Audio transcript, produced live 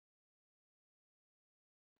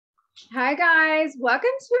Hi, guys.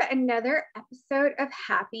 Welcome to another episode of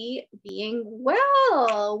Happy Being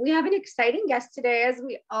Well. We have an exciting guest today, as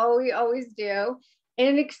we always do, and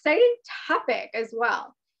an exciting topic as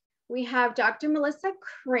well. We have Dr. Melissa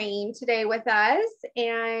Crane today with us,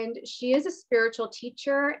 and she is a spiritual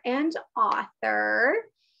teacher and author.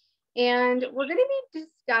 And we're going to be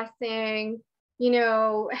discussing,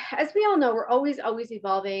 as we all know, we're always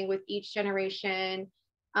evolving with each generation.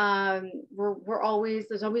 There's always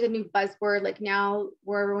a new buzzword, like now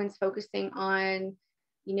where everyone's focusing on,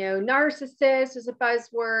 narcissist is a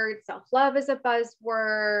buzzword, self-love is a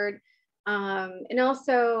buzzword, and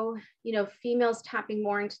also, females tapping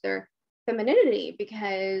more into their femininity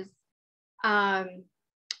because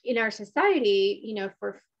in our society,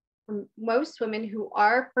 for most women who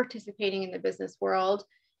are participating in the business world,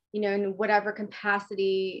 in whatever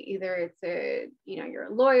capacity, either it's you're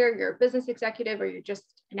a lawyer, you're a business executive, or you're just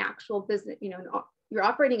an actual business, you're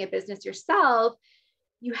operating a business yourself,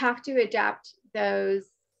 you have to adapt those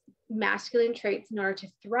masculine traits in order to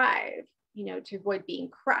thrive, to avoid being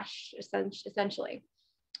crushed, essentially.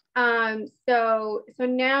 So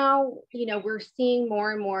now, we're seeing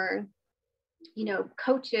more and more,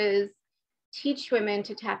 coaches teach women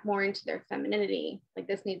to tap more into their femininity. Like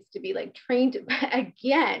this needs to be like trained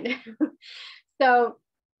again. So,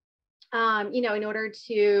 in order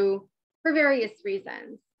to, for various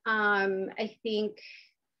reasons, I think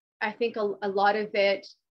a lot of it,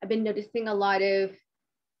 I've been noticing a lot of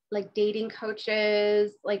like dating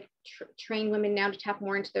coaches, like train women now to tap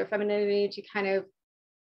more into their femininity, to kind of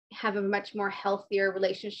have a much more healthier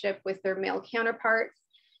relationship with their male counterparts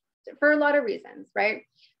for a lot of reasons, right?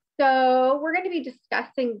 So we're going to be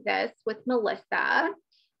discussing this with Melissa.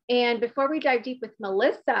 And before we dive deep with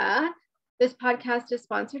Melissa, this podcast is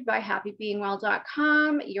sponsored by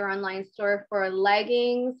happybeingwell.com, your online store for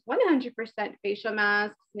leggings, 100% facial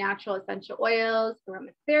masks, natural essential oils,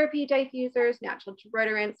 aromatherapy diffusers, natural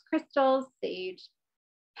deodorants, crystals, sage,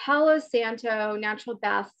 Palo Santo, natural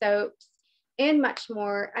bath soaps, and much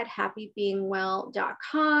more at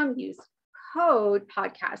happybeingwell.com. Use code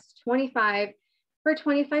podcast25 for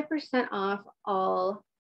 25% off all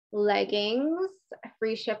leggings,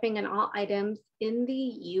 free shipping on all items in the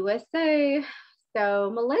USA.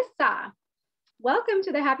 So, Melissa, welcome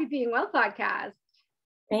to the Happy Being Well podcast.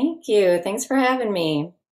 Thank you. Thanks for having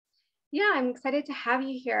me. Yeah, I'm excited to have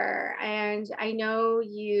you here. And I know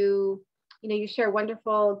you share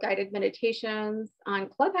wonderful guided meditations on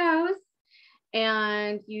Clubhouse,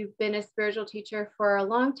 and you've been a spiritual teacher for a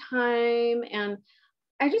long time. And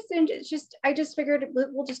I just figured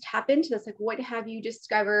we'll just tap into this. Like, what have you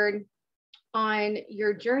discovered on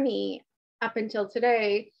your journey up until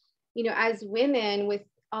today? As women, with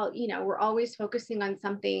all, we're always focusing on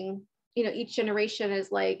something. Each generation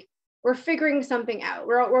is like, we're figuring something out.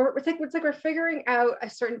 It's like we're figuring out a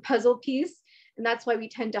certain puzzle piece, and that's why we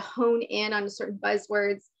tend to hone in on certain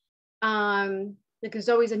buzzwords. Like there's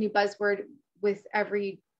always a new buzzword with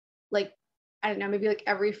every, like, I don't know, maybe like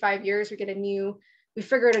every 5 years we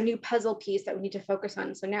figure out a new puzzle piece that we need to focus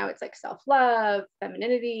on. So now it's like self-love,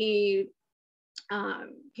 femininity.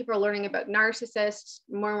 People are learning about narcissists,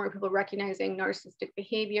 more and more people recognizing narcissistic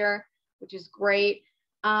behavior, which is great.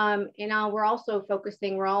 And now we're also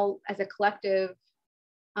focusing, we're all as a collective,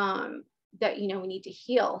 that, we need to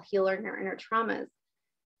heal our inner traumas.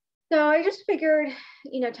 So I just figured,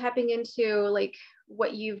 tapping into like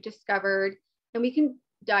what you've discovered, and we can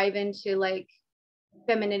dive into like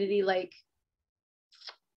femininity, like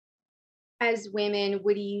as women,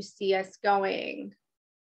 where do you see us going?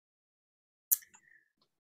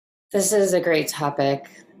 This is a great topic,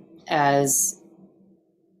 as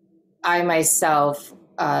I myself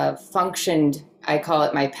functioned, I call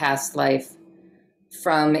it my past life,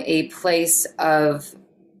 from a place of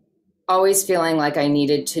always feeling like I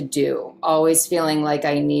needed to do, always feeling like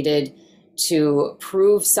I needed to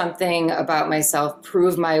prove something about myself,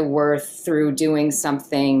 prove my worth through doing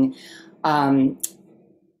something.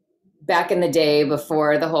 Back in the day,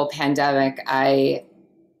 before the whole pandemic, I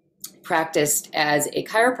practiced as a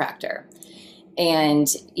chiropractor. And,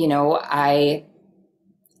 I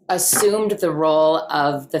assumed the role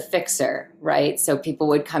of the fixer, right? So people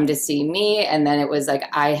would come to see me, and then it was like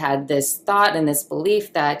I had this thought and this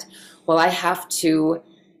belief that, well, I have to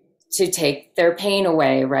take their pain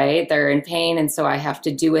away, right? They're in pain, and so I have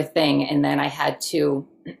to do a thing. And then I had to,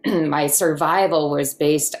 my survival was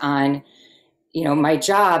based on, my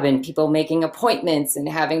job and people making appointments and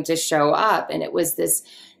having to show up. And it was this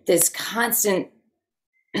constant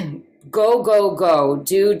go,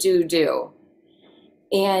 do.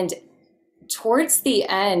 And towards the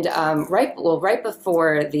end, right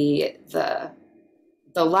before the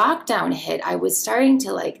the lockdown hit, I was starting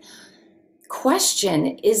to like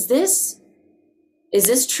question, is this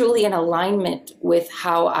truly in alignment with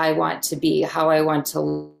how I want to be, how I want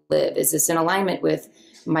to live? Is this in alignment with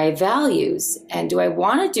my values? And do I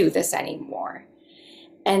want to do this anymore?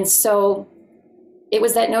 And so it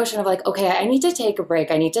was that notion of like, okay, I need to take a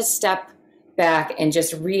break. I need to step back and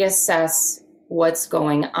just reassess what's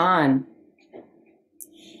going on,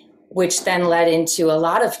 which then led into a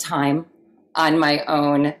lot of time on my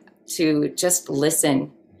own to just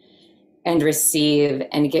listen and receive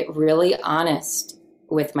and get really honest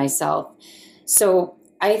with myself. So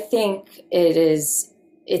I think it's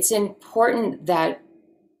important that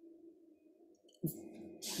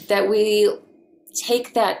we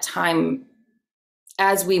take that time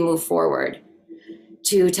as we move forward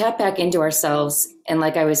to tap back into ourselves. And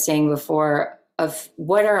like I was saying before, of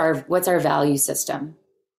what's our value system?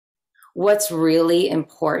 What's really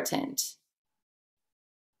important?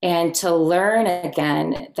 And to learn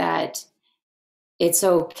again that it's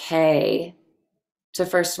okay to,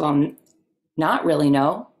 first of all, not really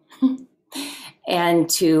know and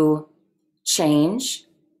to change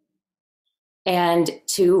and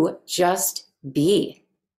to just be,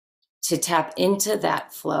 to tap into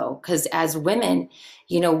that flow. Because as women,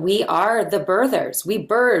 we are the birthers. We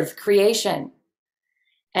birth creation.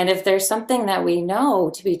 And if there's something that we know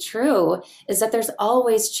to be true, is that there's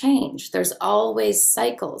always change. There's always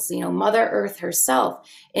cycles. Mother Earth herself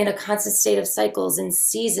in a constant state of cycles and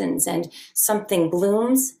seasons, and something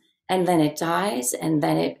blooms and then it dies and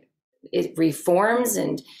then it reforms.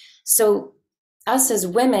 And so us as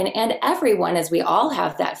women, and everyone, as we all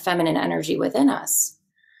have that feminine energy within us,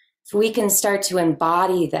 if we can start to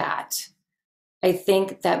embody that, I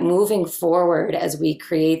think that moving forward as we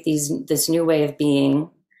create this new way of being,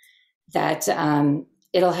 that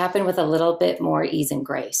it'll happen with a little bit more ease and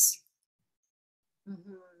grace.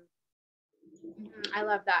 Mm-hmm. Mm-hmm. I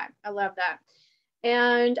love that. I love that.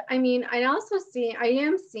 And I mean, I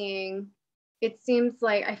am seeing, it seems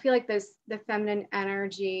like, I feel like the feminine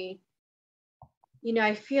energy,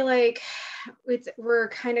 I feel like we're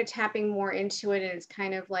kind of tapping more into it, and it's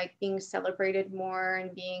kind of like being celebrated more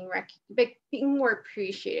and being more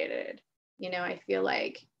appreciated. I feel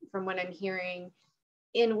like, from what I'm hearing,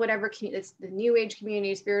 in whatever community, it's the new age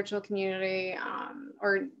community, spiritual community,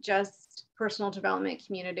 or just personal development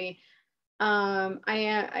community. I'm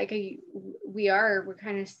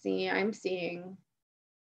seeing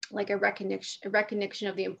like a recognition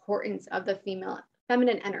of the importance of the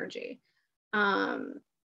feminine energy.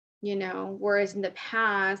 Whereas in the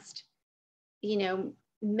past,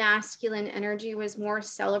 masculine energy was more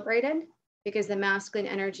celebrated, because the masculine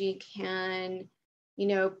energy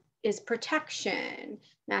is protection.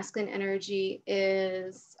 Masculine energy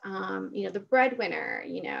is, the breadwinner,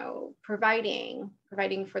 providing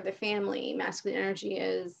for the family. Masculine energy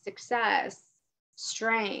is success,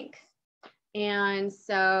 strength. And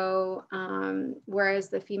so, whereas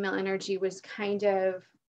the female energy was kind of,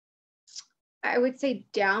 I would say,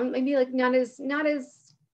 down, maybe like not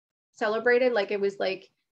as celebrated. Like it was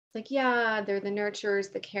like, yeah, they're the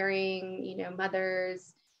nurturers, the caring,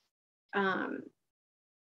 mothers,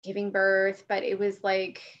 giving birth. But it was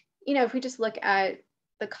like, if we just look at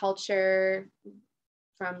the culture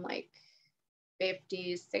from like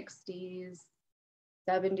 50s, 60s,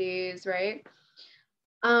 70s, right?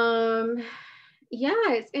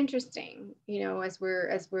 Yeah, it's interesting, as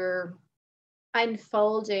we're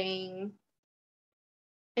unfolding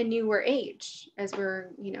a newer age, as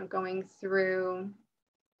we're, going through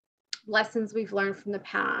lessons we've learned from the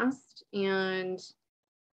past. And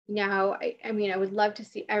now, I mean, I would love to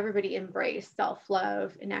see everybody embrace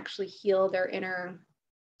self-love and actually heal their inner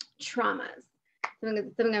traumas.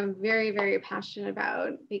 Something I'm very, very passionate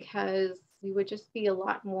about, because we would just be a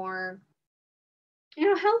lot more,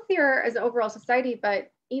 healthier as an overall society.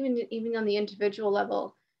 But even on the individual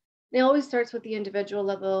level, it always starts with the individual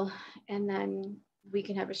level, and then we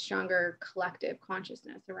can have a stronger collective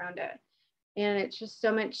consciousness around it. And it's just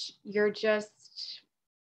so much, you're just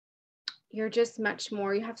much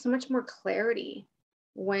more, you have so much more clarity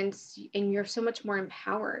and you're so much more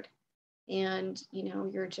empowered. And,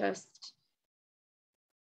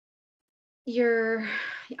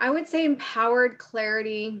 I would say empowered,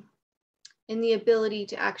 clarity, and the ability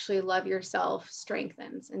to actually love yourself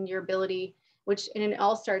strengthens, and your ability, and it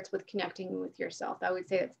all starts with connecting with yourself. I would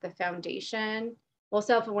say that's the foundation. Well,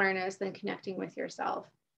 self-awareness, then connecting with yourself,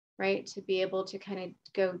 right? To be able to kind of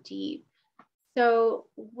go deep. So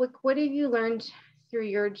what have you learned through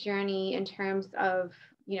your journey in terms of,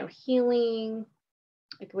 healing?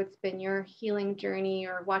 Like, what's been your healing journey,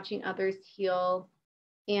 or watching others heal?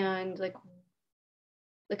 And like,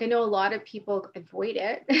 like, I know a lot of people avoid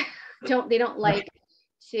it. They don't like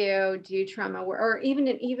to do trauma work, or even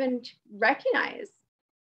to recognize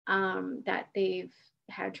that they've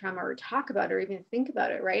had trauma, or talk about it, or even think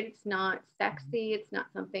about it, right? It's not sexy. It's not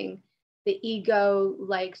something the ego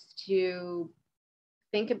likes to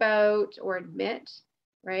think about or admit,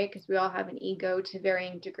 right? Because we all have an ego to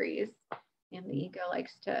varying degrees, and the ego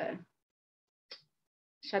likes to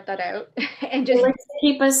shut that out and They just like to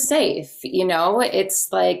keep us safe, you know.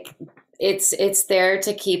 It's like it's there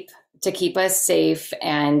to keep us safe,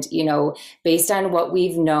 and you know, based on what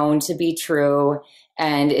we've known to be true.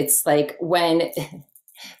 And it's like when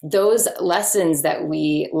those lessons that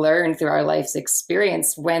we learn through our life's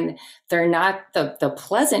experience, when they're not the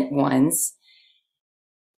pleasant ones,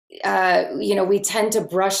 you know, we tend to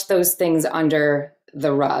brush those things under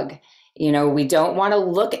the rug. You know, we don't want to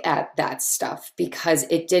look at that stuff because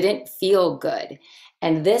it didn't feel good.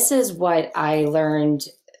 And this is what I learned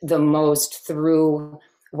the most through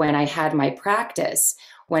when I had my practice,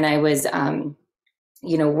 when I was,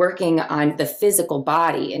 you know, working on the physical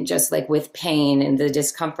body and just like with pain and the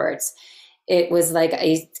discomforts. It was like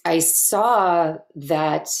I saw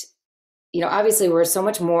that, you know, obviously we're so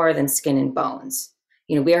much more than skin and bones.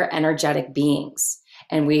 You know, we are energetic beings,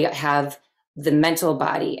 and we have the mental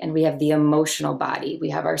body, and we have the emotional body, we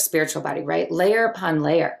have our spiritual body, right? Layer upon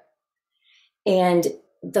layer. And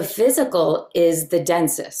the physical is the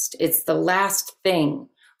densest. It's the last thing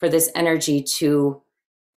for this energy to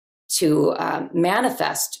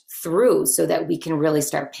manifest through, so that we can really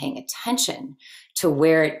start paying attention to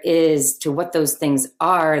where it is, to what those things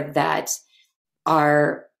are that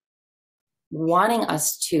are wanting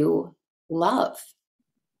us to love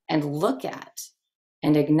and look at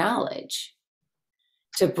and acknowledge,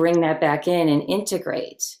 to bring that back in and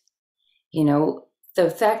integrate. You know, the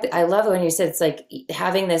fact that I love it when you said it's like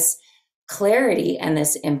having this clarity and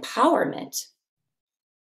this empowerment.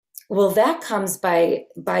 Well, that comes by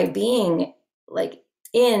being like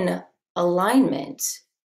in alignment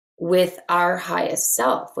with our highest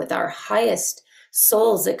self, with our highest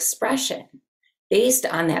soul's expression, based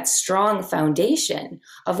on that strong foundation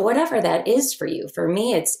of whatever that is for you. For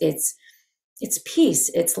me, it's peace,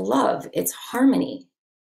 it's love, it's harmony.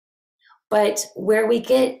 But where we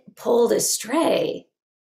get pulled astray,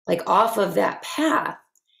 like off of that path,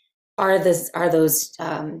 are those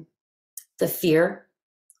the fear.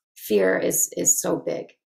 Fear is so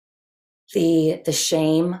big. The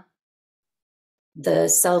shame, the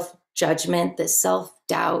self-judgment, the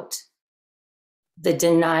self-doubt, the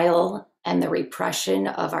denial and the repression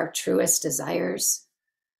of our truest desires.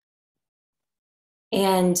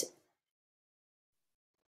 And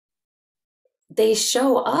they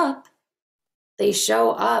show up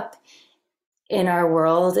in our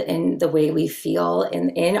world, in the way we feel,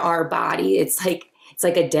 in our body. It's like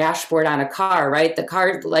a dashboard on a car, right? The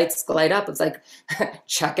car lights light up. It's like,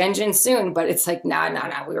 check engine soon. But it's like, nah,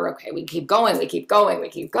 we were okay. We keep going, we keep going, we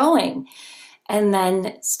keep going. And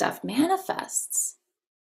then stuff manifests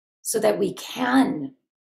so that we can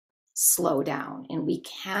slow down and we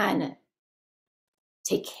can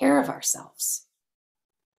take care of ourselves.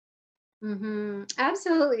 Mm-hmm.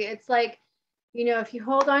 Absolutely. It's like, you know, if you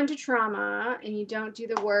hold on to trauma and you don't do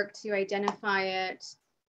the work to identify it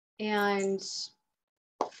and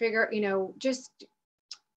figure, you know, just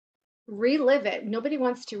relive it. Nobody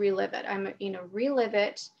wants to relive it. Relive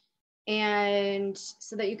it. And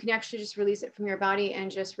so that you can actually just release it from your body and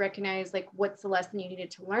just recognize, like, what's the lesson you needed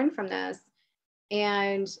to learn from this.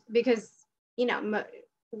 And because, you know,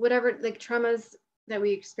 whatever, like, traumas that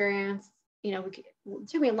we experience, you know, it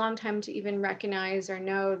took me a long time to even recognize or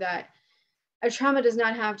know that a trauma does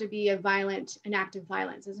not have to be an act of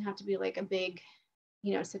violence. It doesn't have to be like a big,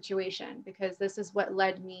 you know, situation, because this is what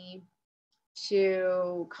led me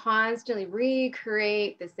to constantly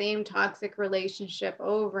recreate the same toxic relationship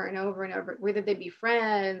over and over and over, whether they be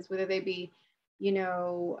friends, whether they be,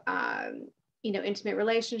 intimate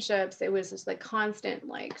relationships. It was just like constant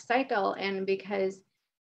like cycle. And because,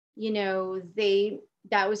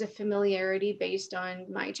 that was a familiarity based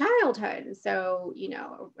on my childhood. So,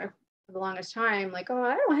 for the longest time, like, oh,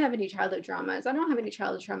 I don't have any childhood traumas. I don't have any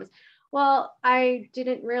childhood traumas. Well, I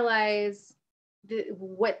didn't realize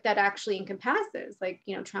what that actually encompasses. Like,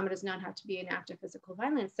 trauma does not have to be an act of physical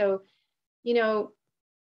violence. So,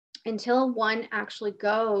 until one actually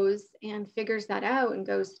goes and figures that out and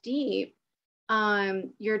goes deep,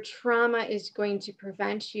 your trauma is going to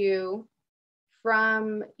prevent you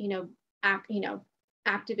from,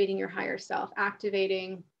 activating your higher self,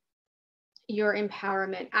 activating your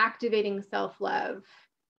empowerment, activating self-love,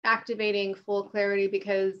 activating full clarity,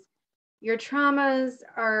 because your traumas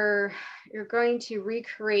are, you're going to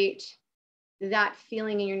recreate that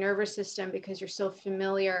feeling in your nervous system because you're so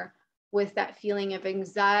familiar with that feeling of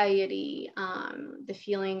anxiety, the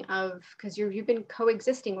feeling of, because you've been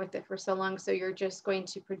coexisting with it for so long, so you're just going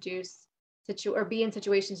to produce or be in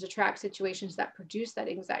situations, attract situations that produce that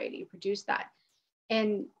anxiety, produce that,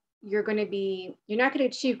 and you're not going to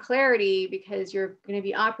achieve clarity because you're going to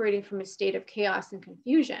be operating from a state of chaos and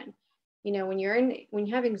confusion. You know, when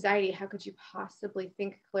you have anxiety, how could you possibly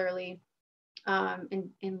think clearly,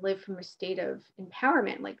 and live from a state of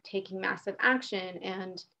empowerment, like taking massive action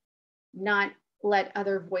and not let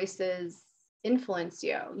other voices influence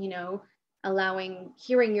you, you know,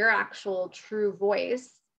 hearing your actual true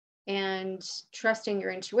voice and trusting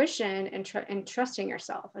your intuition and trusting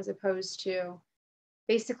yourself, as opposed to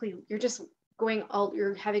basically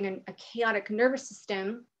you're having a chaotic nervous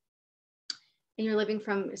system and you're living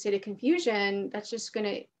from a state of confusion. That's just going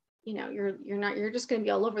to, you know, you're just going to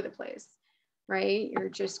be all over the place, right? You're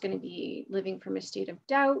just going to be living from a state of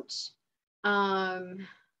doubt,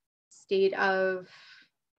 state of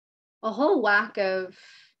a whole whack of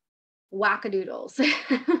wackadoodles.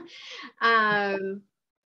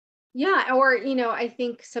 Yeah, or, you know, I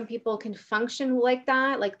think some people can function like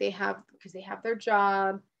that, like because they have their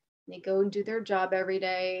job, they go and do their job every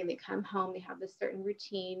day, they come home, they have this certain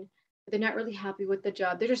routine, but they're not really happy with the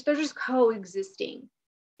job. They're just coexisting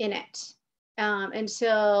in it,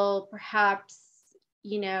 until perhaps,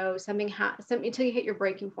 you know, something until you hit your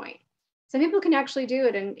breaking point. Some people can actually do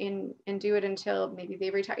it and do it until maybe they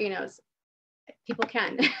retire, you know, people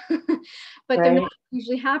can, but they're Right. not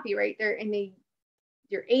usually happy, right?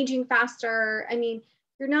 You're aging faster. I mean,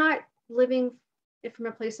 you're not living from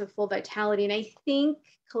a place of full vitality. And I think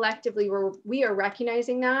collectively we are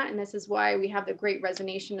recognizing that. And this is why we have the great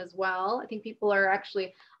resignation as well. I think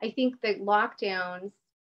I think the lockdowns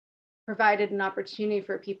provided an opportunity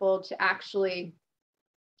for people to actually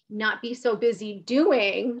not be so busy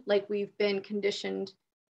doing like we've been conditioned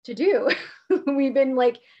to do. We've been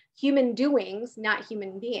like human doings, not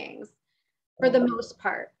human beings for the most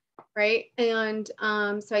part, right? And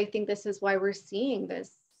so I think this is why we're seeing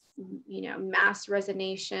this, you know, mass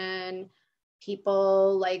resignation,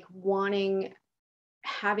 people like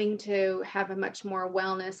having to have a much more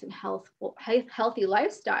wellness and healthy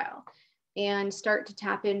lifestyle and start to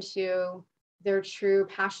tap into their true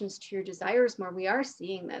passions, true desires more. We are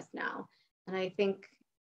seeing this now. And I think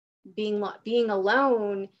being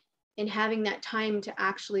alone and having that time to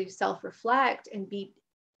actually self-reflect and be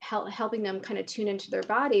helping them kind of tune into their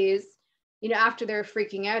bodies, you know, after they're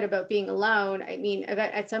freaking out about being alone. I mean,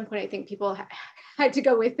 at some point, I think people had to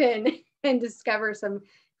go within and discover some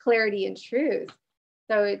clarity and truth.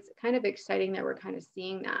 So it's kind of exciting that we're kind of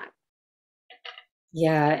seeing that.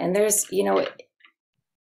 Yeah, and there's, you know,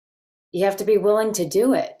 you have to be willing to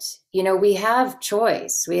do it. You know, we have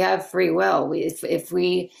choice, we have free will. If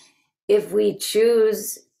we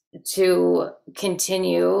choose to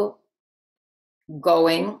continue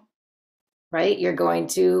going, right, you're going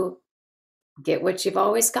to get what you've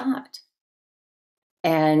always got.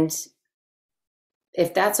 And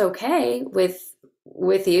if that's okay with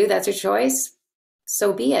you, that's your choice,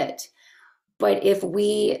 so be it. But if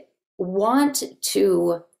we want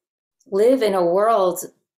to live in a world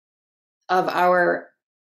of our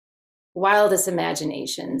wildest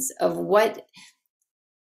imaginations, of what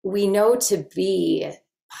we know to be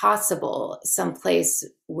possible someplace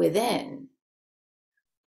within,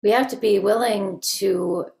 we have to be willing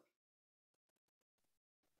to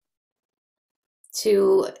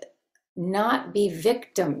not be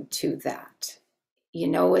victim to that. You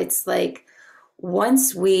know, it's like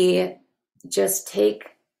once we just take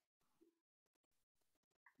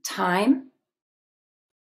time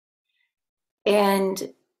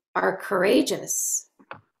and are courageous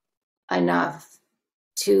enough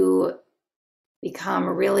to become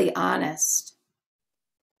really honest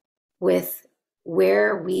with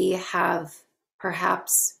where we have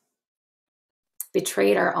perhaps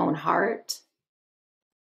betrayed our own heart,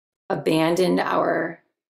 abandoned our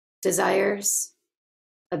desires,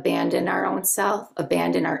 abandoned our own self,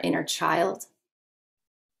 abandoned our inner child,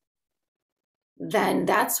 then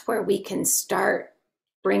that's where we can start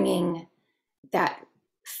bringing that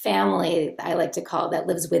family, I like to call, that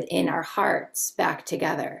lives within our hearts, back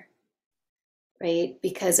together, right?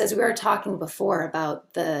 Because as we were talking before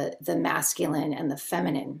about the masculine and the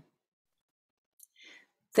feminine,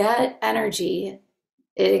 that energy,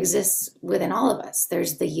 it exists within all of us.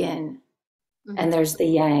 There's the yin, mm-hmm, and there's the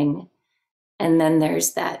yang, and then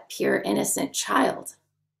there's that pure innocent child.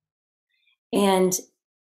 And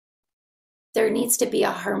there needs to be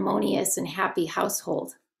a harmonious and happy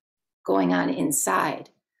household going on inside,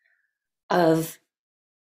 of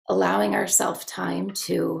allowing ourselves time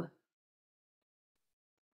to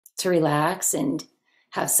relax and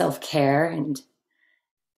have self-care and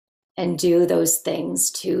do those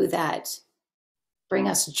things too that bring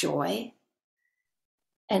us joy,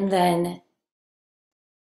 and then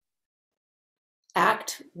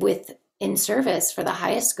act with in service for the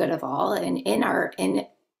highest good of all, and in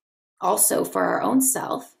also for our own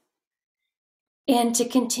self, and to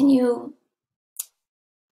continue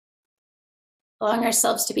allowing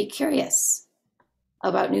ourselves to be curious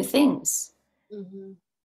about new things, mm-hmm.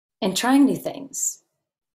 and trying new things.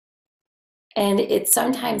 And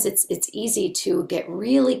sometimes it's easy to get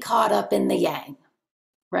really caught up in the yang,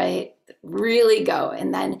 right? Really go.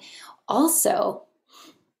 And then also,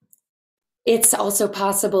 it's also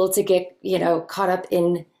possible to get, caught up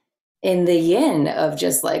in the yin of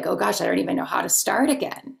just like, oh gosh, I don't even know how to start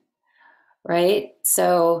again. Right.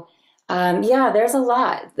 So, yeah, there's a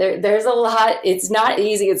lot there's a lot. It's not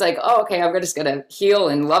easy. It's like, oh, okay, I'm just going to heal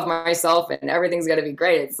and love myself and everything's going to be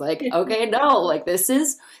great. It's like, okay, no, like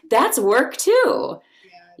that's work too,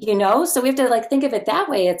 so we have to like think of it that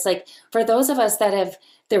way. It's like for those of us that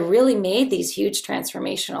really made these huge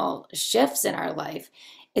transformational shifts in our life,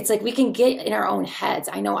 it's like we can get in our own heads.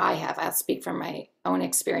 I know I have. I'll speak from my own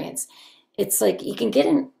experience. It's like you can get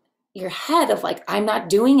in your head of like, I'm not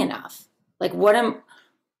doing enough. Like, what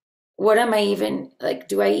am I even, like,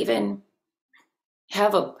 do I even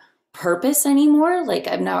have a purpose anymore? Like,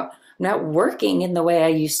 I'm not working in the way I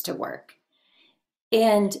used to work.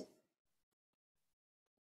 And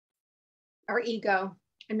our ego,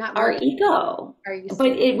 and not our ego.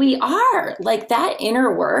 But we are like that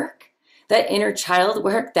inner work, that inner child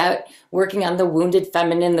work, that working on the wounded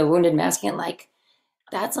feminine, the wounded masculine, like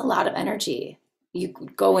that's a lot of energy. You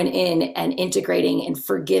going in and integrating and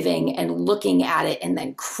forgiving and looking at it and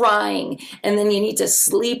then crying. And then you need to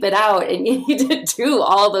sleep it out and you need to do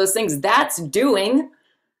all those things. That's doing,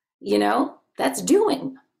 that's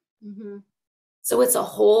doing. Mm-hmm. So it's a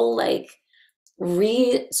whole like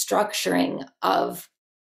restructuring of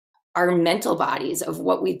our mental bodies, of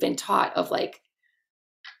what we've been taught, of like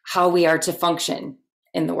how we are to function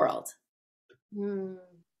in the world.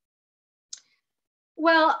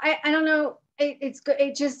 Well, I don't know.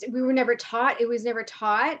 We were never taught. It was never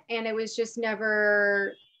taught, and it was just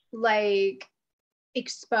never like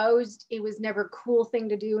exposed. It was never a cool thing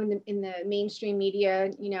to do in the mainstream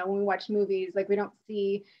media. When we watch movies, like we don't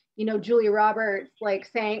see, Julia Roberts like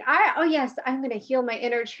saying, oh yes, I'm going to heal my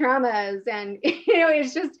inner traumas. And,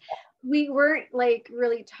 it's just, we weren't like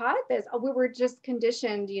really taught this. We were just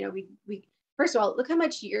conditioned, we first of all, look how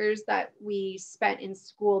much years that we spent in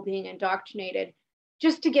school being indoctrinated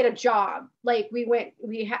just to get a job. Like we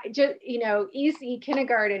had just, easy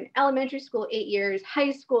kindergarten, elementary school, 8 years,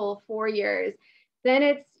 high school, 4 years. Then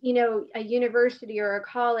it's, a university or a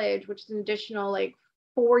college, which is an additional like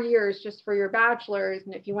 4 years just for your bachelor's.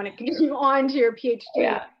 And if you want to continue on to your PhD,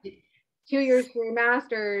 yeah. 2 years for your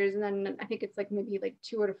master's. And then I think it's like maybe like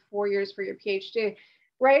 2 or 4 years for your PhD,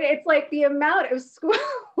 right? It's like the amount of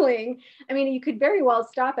schooling. I mean, you could very well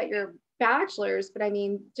stop at your bachelor's, but I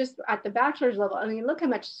mean, just at the bachelor's level, I mean, look how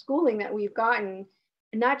much schooling that we've gotten.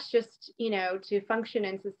 And that's just, to function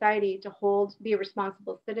in society, to be a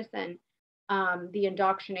responsible citizen. The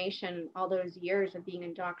indoctrination, all those years of being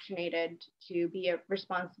indoctrinated to be a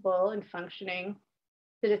responsible and functioning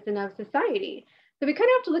citizen of society. So we kind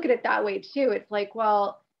of have to look at it that way too. It's like,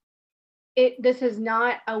 well, this is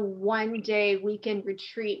not a one-day weekend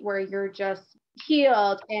retreat where you're just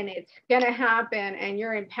healed and it's gonna happen and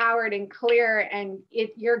you're empowered and clear and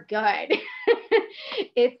you're good.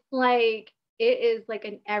 It's like, it is like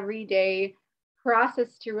an everyday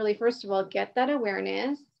process to really, first of all, get that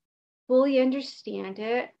awareness, fully understand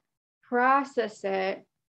it, process it,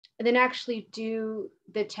 and then actually do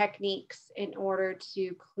the techniques in order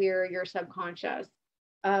to clear your subconscious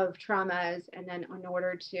of traumas, and then in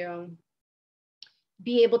order to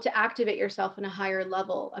be able to activate yourself in a higher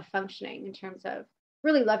level of functioning in terms of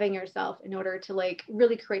really loving yourself, in order to like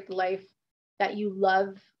really create the life that you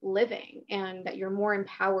love living, and that you're more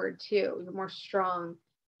empowered too. You're more strong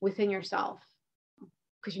within yourself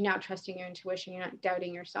because you're now trusting your intuition. You're not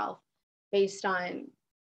doubting yourself based on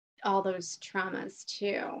all those traumas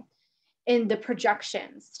too. And the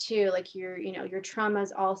projections too, like your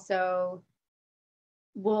traumas also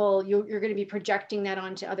you're going to be projecting that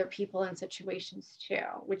onto other people and situations too,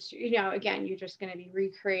 which, again, you're just going to be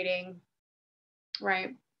recreating,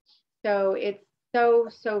 right? So it's so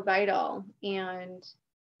vital. And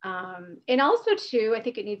also too, I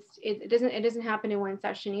think it doesn't happen in one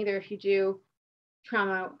session either. If you do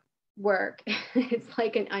trauma work. It's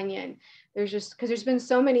like an onion. There's just, because there's been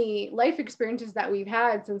so many life experiences that we've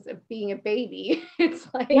had since being a baby. It's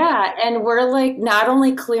like, Yeah, and we're like not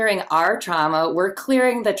only clearing our trauma, we're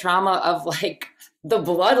clearing the trauma of like the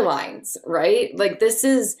bloodlines, right? Like this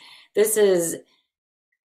is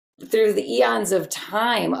through the eons of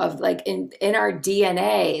time of like in our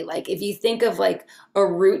DNA. Like if you think of like a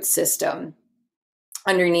root system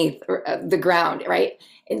underneath the ground, right?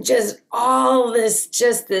 And just all this,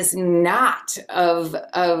 just this knot of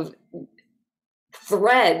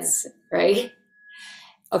threads, right?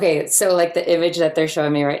 Okay, so like the image that they're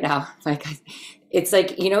showing me right now, like it's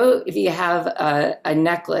like, you know, if you have a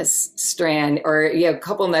necklace strand or you have a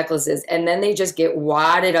couple necklaces and then they just get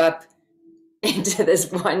wadded up into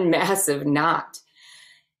this one massive knot.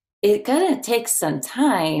 It gonna take some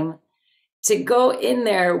time to go in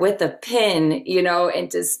there with a pin, you know, and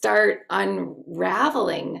to start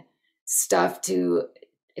unraveling stuff to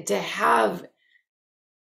have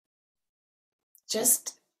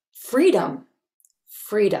just freedom.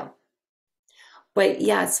 But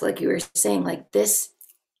yes, like you were saying, like this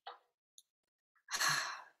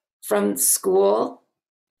from school,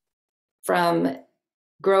 from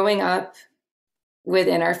growing up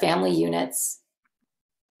within our family units,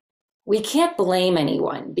 we can't blame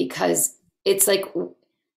anyone because it's like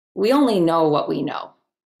we only know what we know,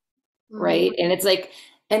 right? And it's like,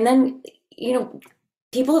 and then, you know,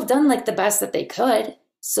 people have done like the best that they could.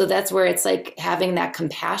 So that's where it's like having that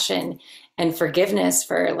compassion and forgiveness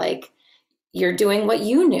for like, you're doing what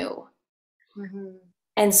you knew. mm-hmm.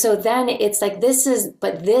 And so then it's like, this is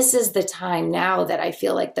the time now that I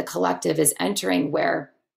feel like the collective is entering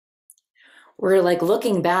where we're like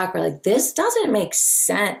looking back, we're like, this doesn't make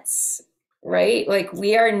sense, right? Like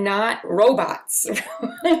we are not robots.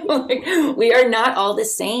 Like, we are not all the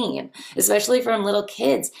same, especially from little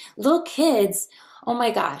kids. Little kids, oh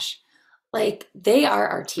my gosh, like they are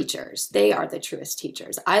our teachers. They are the truest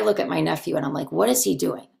teachers. I look at my nephew and I'm like, what is he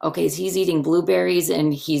doing? Okay, he's eating blueberries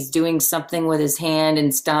and he's doing something with his hand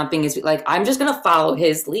and stomping his feet. Like, I'm just going to follow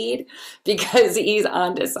his lead because he's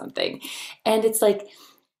onto something. And it's like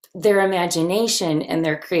their imagination and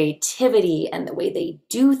their creativity and the way they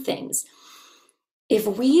do things. If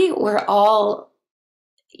we were all,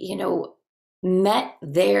 you know, met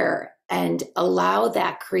there and allow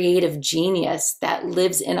that creative genius that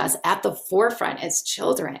lives in us at the forefront as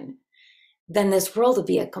children, then this world would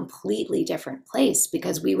be a completely different place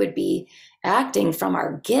because we would be acting from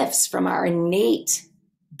our gifts, from our innate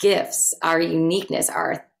gifts, our uniqueness,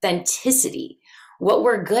 our authenticity, what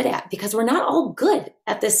we're good at, because we're not all good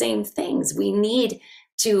at the same things. We need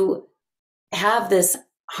to have this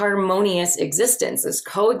harmonious existence, this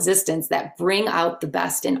coexistence that bring out the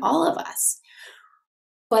best in all of us.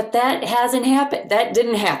 But that hasn't happened. That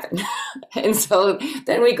didn't happen. And so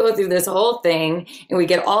then we go through this whole thing and we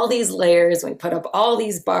get all these layers, and we put up all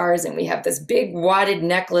these bars and we have this big wadded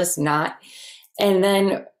necklace knot. And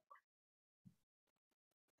then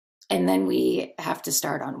we have to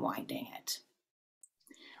start unwinding it.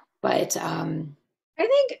 But I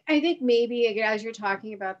think maybe again, as you're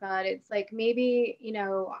talking about that, it's like maybe, you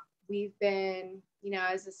know, we've been, you know,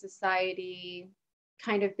 as a society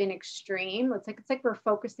kind of been extreme. It's like we're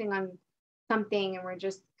focusing on something and we're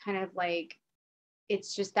just kind of like,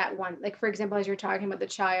 it's just that one, like for example, as you're talking about the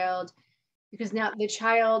child, because now the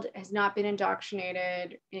child has not been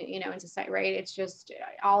indoctrinated, you know, in society, right? It's just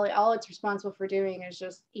all it's responsible for doing is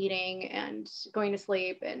just eating and going to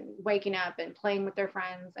sleep and waking up and playing with their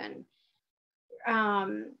friends. And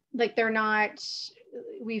like they're not,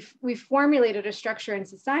 we've formulated a structure in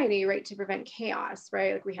society, right, to prevent chaos,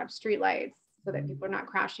 right? Like we have streetlights so that people are not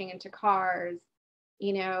crashing into cars.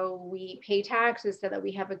 You know, we pay taxes so that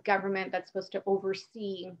we have a government that's supposed to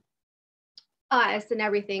oversee us and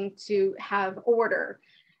everything to have order,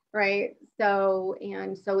 right? So,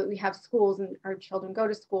 and so we have schools and our children go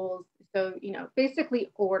to schools. So, you know,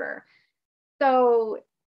 basically order. So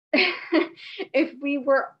if we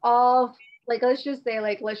were all like, let's just say,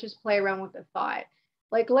 like, let's just play around with the thought.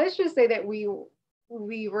 Like, let's just say that we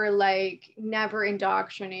were like never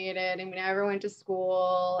indoctrinated and we never went to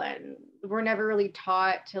school and we're never really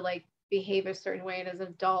taught to like behave a certain way as an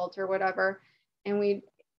adult or whatever.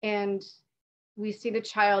 And we see the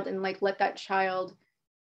child and like let that child,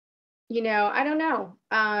 you know, I don't know.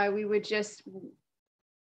 We would just,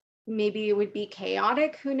 maybe it would be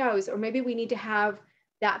chaotic, who knows? Or maybe we need to have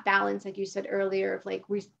that balance, like you said earlier, of like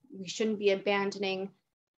we shouldn't be abandoning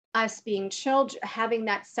us being children, having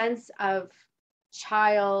that sense of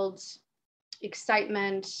child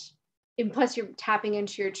excitement, and plus you're tapping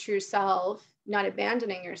into your true self, not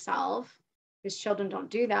abandoning yourself. because children don't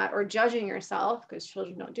do that, or judging yourself because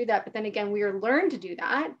children don't do that. But then again, we are learned to do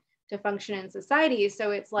that to function in society.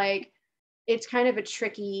 So it's like, it's kind of a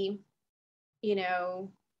tricky, you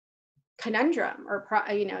know, conundrum, or,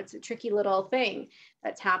 you know, it's a tricky little thing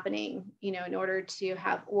that's happening, you know, in order to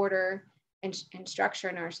have order and structure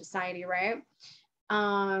in our society, right?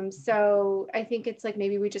 So I think it's like,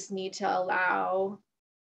 maybe we just need to allow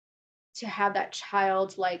to have that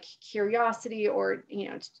childlike curiosity, or, you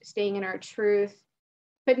know, staying in our truth,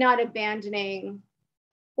 but not abandoning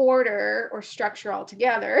order or structure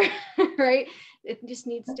altogether, right? It just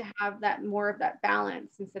needs to have that more of that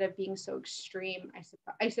balance instead of being so extreme,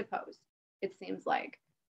 I suppose it seems like,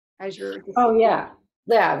 as you're just. Oh yeah.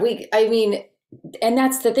 Yeah, I mean, and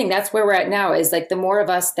that's the thing. That's where we're at now, is like the more of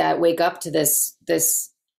us that wake up to this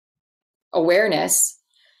awareness,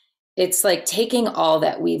 it's like taking all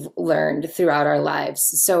that we've learned throughout our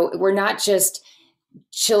lives. So we're not just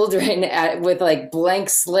children with like blank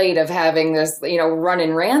slate of having this, you know,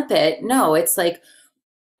 running rampant. No, it's like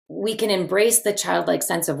we can embrace the childlike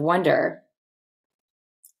sense of wonder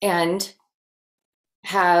and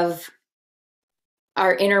have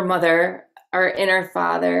our inner mother, our inner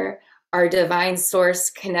father, our divine source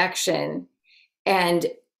connection, and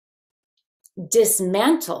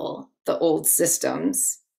dismantle the old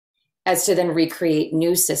systems as to then recreate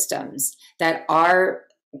new systems that are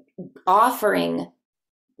offering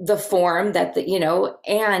the form that the, you know,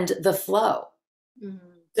 and the flow. Mm-hmm.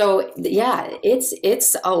 So yeah,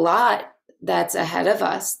 it's a lot that's ahead of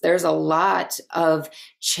us. There's a lot of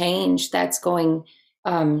change that's going,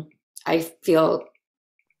 I feel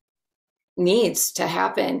needs to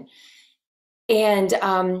happen. And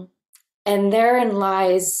therein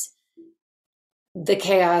lies the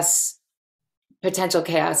chaos, potential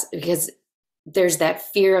chaos, because there's that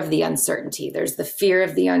fear of the uncertainty. There's the fear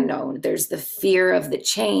of the unknown. There's the fear of the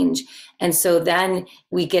change. And so then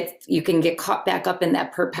you can get caught back up in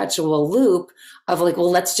that perpetual loop of like,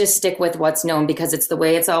 well, let's just stick with what's known because it's the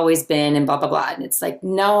way it's always been and blah, blah, blah. And it's like,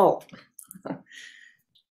 no,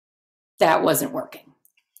 that wasn't working.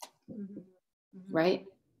 Mm-hmm. Right?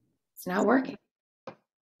 It's not working.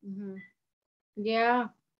 Mm-hmm. Yeah.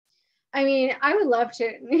 I mean, I would love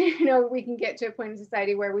to, you know, we can get to a point in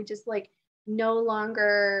society where we just like no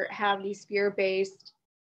longer have these fear-based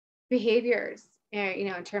behaviors, you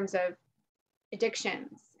know, in terms of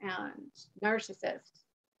addictions and narcissists.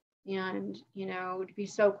 And, you know, it would be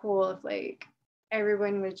so cool if like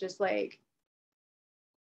everyone was just like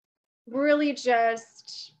really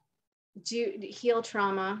just heal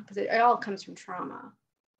trauma, because it all comes from trauma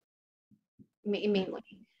mainly,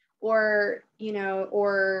 or, you know,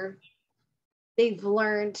 or they've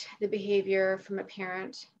learned the behavior from a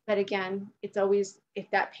parent. But again, it's always, if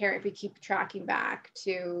we keep tracking back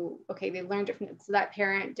to, okay, they learned it from, so that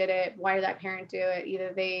parent did it. Why did that parent do it?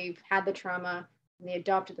 Either they've had the trauma and they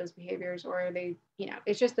adopted those behaviors, or they, you know,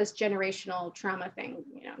 it's just this generational trauma thing,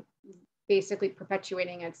 you know, basically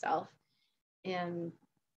perpetuating itself and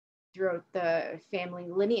throughout the family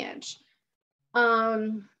lineage.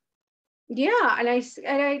 Yeah, and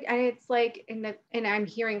it's like, and I'm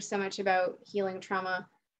hearing so much about healing trauma,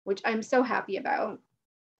 which I'm so happy about,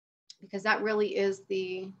 because that really is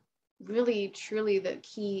really truly the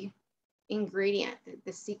key ingredient,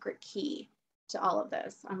 the secret key to all of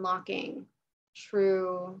this, unlocking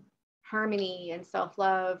true harmony and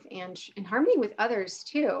self-love and harmony with others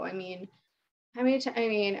too. I mean,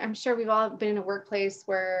 I'm sure we've all been in a workplace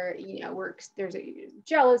where, you know, there's a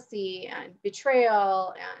jealousy and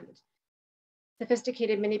betrayal and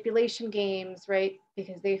sophisticated manipulation games, right?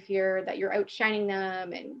 Because they fear that you're outshining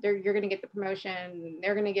them and you're going to get the promotion,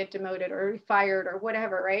 they're going to get demoted or fired or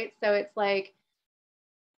whatever, right? So it's like,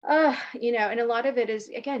 you know, and a lot of it is,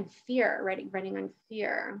 again, fear, running on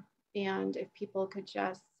fear. And if people could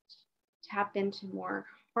just tap into more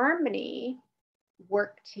harmony,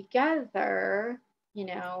 work together, you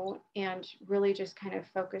know, and really just kind of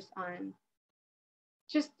focus on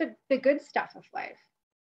just the good stuff of life.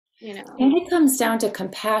 You know. And it comes down to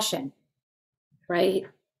compassion, right?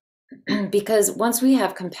 Because once we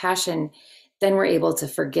have compassion, then we're able to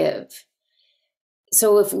forgive.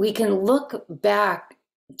 So if we can look back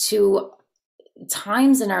to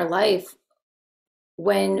times in our life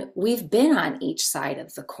when we've been on each side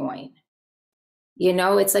of the coin, you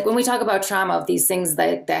know, it's like when we talk about trauma, of these things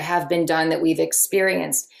that have been done, that we've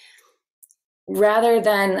experienced, rather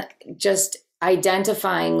than just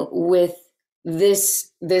identifying with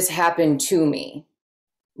this happened to me,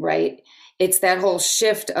 right? It's that whole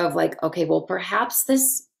shift of like, okay, well, perhaps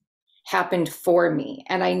this happened for me.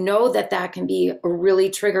 And I know that can be a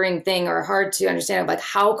really triggering thing or hard to understand, like,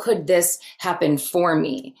 how could this happen for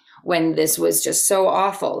me? when this was just so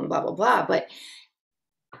awful and blah, blah, blah. But,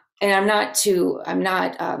 and I'm not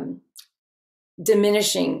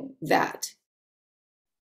diminishing that.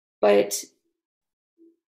 But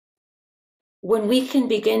when we can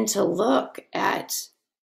begin to look at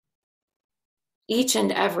each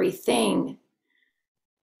and everything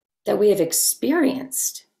that we have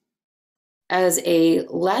experienced as a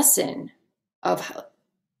lesson of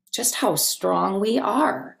just how strong we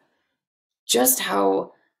are, just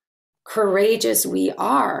how courageous we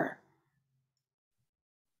are,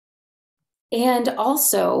 and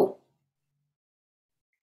also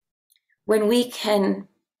when we can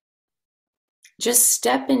just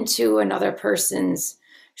step into another person's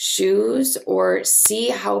shoes or see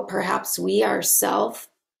how perhaps we ourselves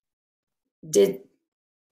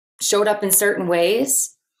showed up in certain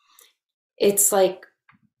ways, it's like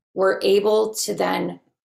we're able to then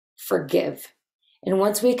forgive. And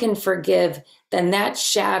once we can forgive, then that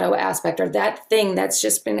shadow aspect or that thing that's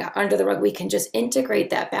just been under the rug, we can just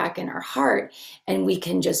integrate that back in our heart and we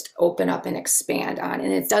can just open up and expand on.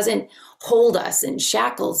 And it doesn't hold us in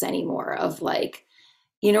shackles anymore of like,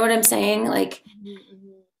 you know what I'm saying? Like,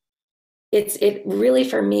 it really,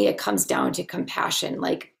 for me, it comes down to compassion.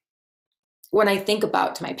 Like when I think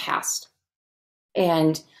about my past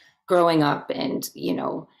and growing up and, you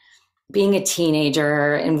know, being a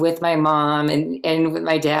teenager and with my mom and with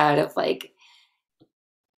my dad of like,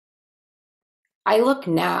 I look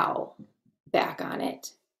now back on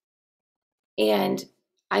it and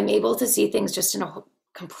I'm able to see things just in a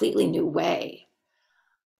completely new way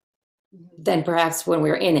than perhaps when we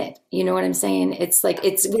were in it. You know what I'm saying? It's like,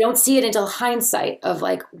 we don't see it until hindsight of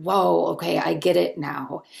like, whoa, okay, I get it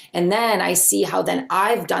now. And then I see how then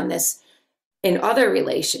I've done this in other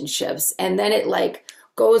relationships. And then it like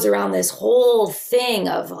goes around this whole thing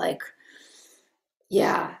of like,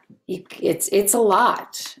 yeah, it's a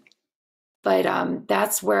lot. But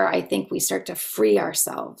that's where I think we start to free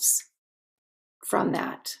ourselves from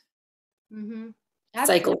that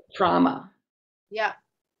cycle of trauma. Yeah,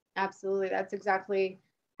 absolutely. That's exactly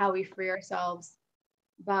how we free ourselves,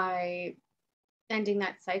 by ending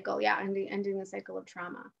that cycle. Yeah, ending the cycle of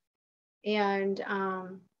trauma. And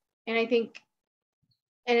I think,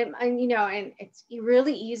 and you know, and it's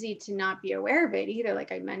really easy to not be aware of it either.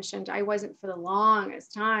 Like I mentioned, I wasn't for the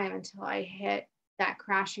longest time until I hit that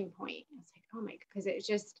crashing point. It's like, oh my, because it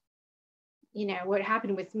just, you know, what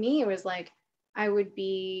happened with me was like, I would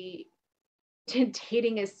be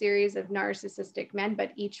dating a series of narcissistic men,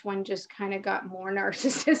 but each one just kind of got more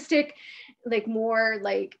narcissistic, like more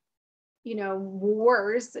like, you know,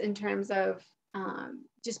 wars in terms of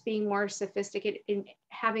just being more sophisticated in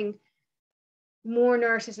having more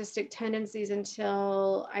narcissistic tendencies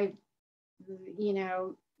until I, you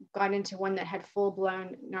know, got into one that had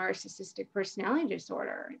full-blown narcissistic personality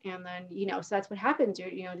disorder. And then, you know, so that's what happens.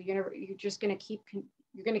 You know, you're just going to keep,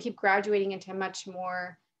 you're going to keep graduating into much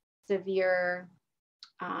more severe,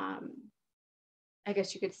 I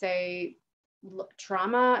guess you could say,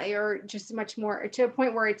 trauma, or just much more to a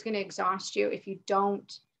point where it's going to exhaust you if you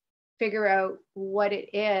don't figure out what it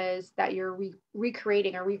is that you're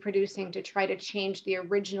recreating or reproducing to try to change the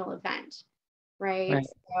original event, right?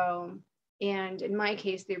 So, and in my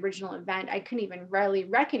case, the original event, I couldn't even really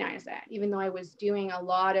recognize that, even though I was doing a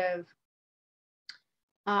lot of,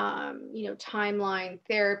 you know, timeline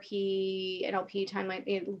therapy, NLP timeline,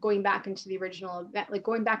 you know, going back into the original event, like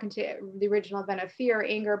going back into the original event of fear,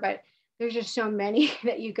 anger, but there's just so many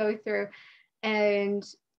that you go through, and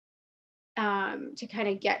to kind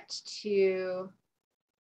of get to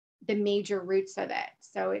the major roots of it.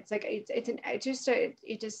 So it's like it's just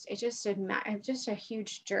a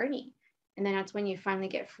huge journey. And then that's when you finally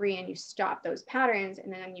get free and you stop those patterns,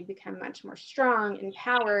 and then you become much more strong,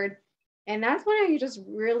 empowered. And that's when you just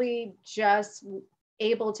really just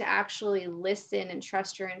able to actually listen and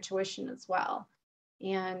trust your intuition as well.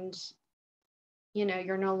 And you know,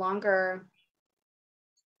 you're no longer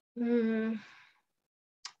living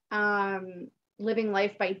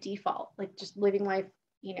life by default, like just living life,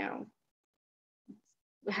 you know,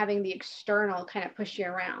 having the external kind of push you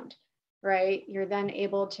around, right? You're then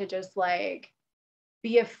able to just like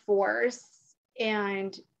be a force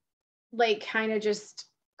and like kind of just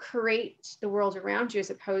create the world around you, as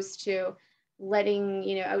opposed to letting,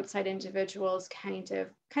 you know, outside individuals kind of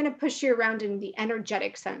push you around in the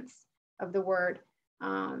energetic sense of the word.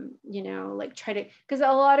 You know, like try to, because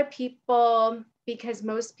a lot of people, because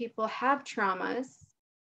most people have traumas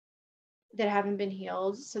that haven't been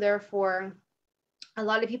healed, so therefore a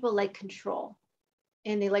lot of people like control,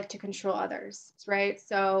 and they like to control others, right?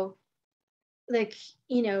 So like,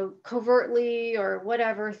 covertly or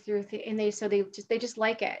whatever through and they just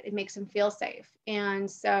like it. It makes them feel safe. And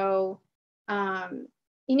so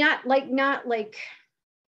not like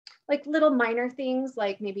little minor things,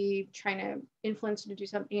 like maybe trying to influence you to do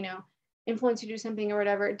something, influence you to do something or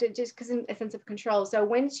whatever, just because a sense of control. So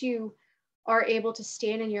once you are able to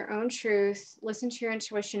stand in your own truth, listen to your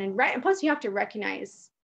intuition, and plus you have to recognize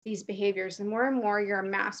these behaviors. The more and more you're a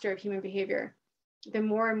master of human behavior, the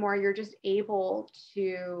more and more you're just able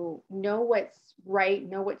to know what's right,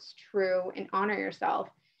 know what's true, and honor yourself,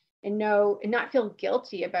 and not feel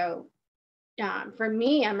guilty about. For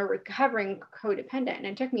me, I'm a recovering codependent, and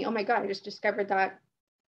it took me, oh my God, I just discovered that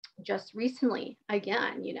just recently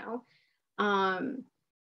again,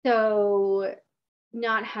 so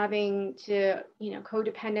not having to,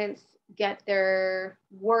 codependents get their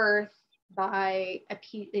worth by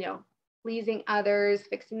pleasing others,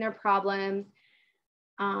 fixing their problems.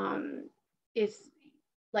 It's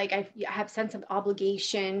like I have sense of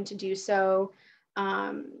obligation to do so.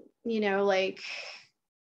 Like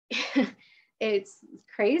it's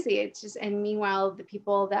crazy. It's just, and meanwhile, the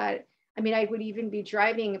people that, I mean, I would even be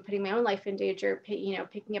driving and putting my own life in danger, picking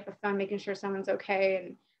up a phone, making sure someone's okay,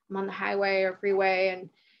 and I'm on the highway or freeway. And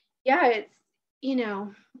yeah, it's,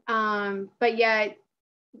 but yet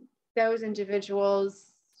those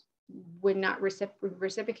individuals would not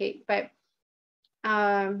reciprocate, but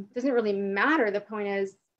doesn't really matter. The point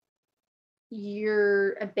is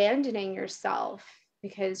you're abandoning yourself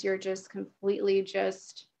because you're just completely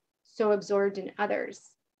just so absorbed in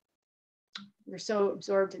others. You're so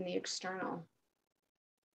absorbed in the external,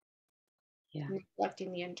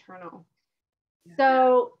 neglecting the internal. Yeah.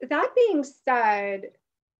 So that being said,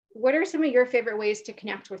 what are some of your favorite ways to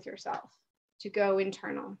connect with yourself, to go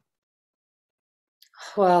internal?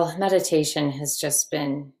 Well, meditation has just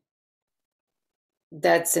been,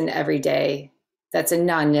 that's an everyday, that's a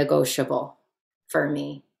non-negotiable for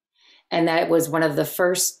me. And that was one of the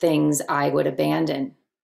first things I would abandon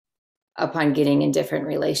upon getting in different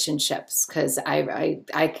relationships, because I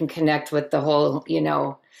can connect with the whole,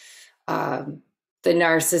 the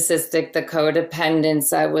narcissistic, the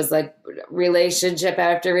codependence. I was like relationship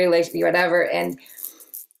after relationship, whatever. And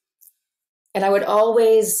I would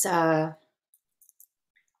always set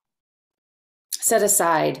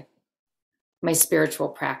aside my spiritual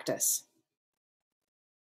practice.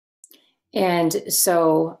 And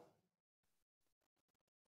so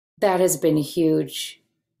that has been huge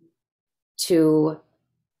to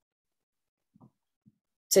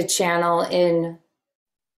channel in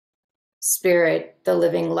spirit, the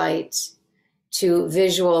living light, to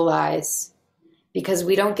visualize, because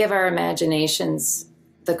we don't give our imaginations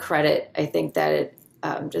the credit I think that it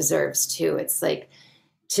deserves too. It's like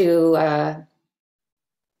to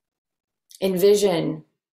envision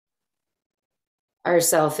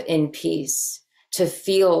ourselves in peace, to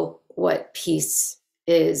feel what peace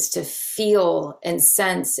is, to feel and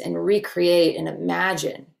sense and recreate and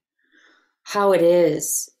imagine how it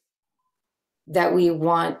is that we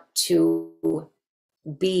want to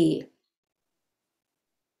be,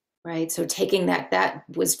 right? So taking that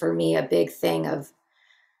was for me a big thing of,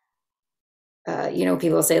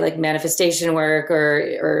 people say like manifestation work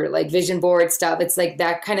or like vision board stuff. It's like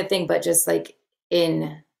that kind of thing, but just like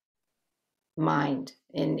in mind,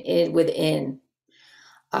 within.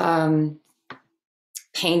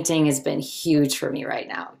 Painting has been huge for me right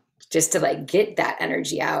now, just to like get that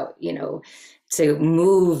energy out, to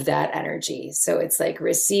move that energy. So it's like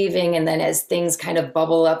receiving, and then as things kind of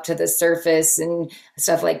bubble up to the surface and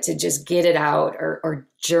stuff, like to just get it out, or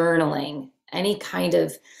journaling, any kind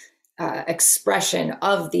of expression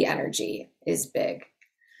of the energy is big.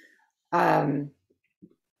 And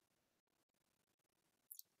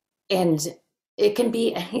it can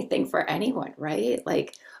be anything for anyone, right?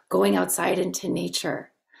 Like going outside into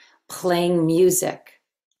nature, playing music,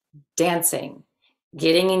 dancing,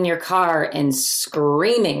 getting in your car and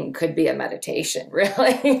screaming could be a meditation,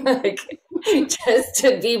 really. Like just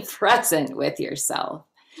to be present with yourself.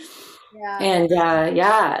 Yeah. And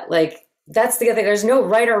like that's the other thing. There's no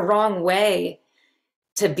right or wrong way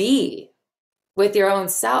to be with your own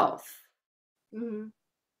self. Mm-hmm.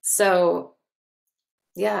 So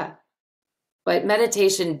yeah, but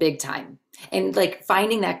meditation, big time. And like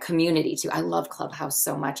finding that community too. I love Clubhouse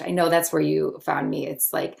so much. I know that's where you found me.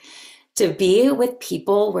 It's like to be with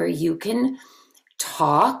people where you can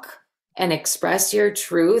talk and express your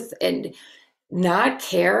truth and not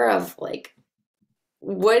care of like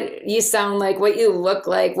what you sound like, what you look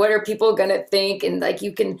like, what are people gonna think, and like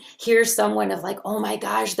you can hear someone of like, oh my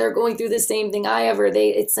gosh, they're going through the same thing I ever.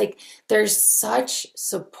 It's like there's such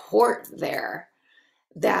support there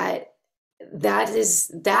that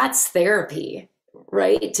that's therapy,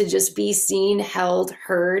 right? To just be seen, held,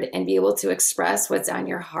 heard, and be able to express what's on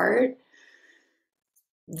your heart.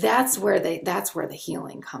 That's where the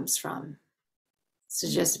healing comes from. So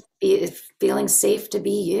just feeling safe to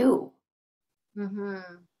be you. Mm-hmm.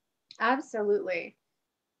 Absolutely.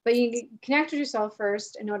 But you connect with yourself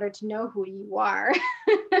first in order to know who you are.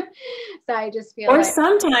 So I just feel Or like,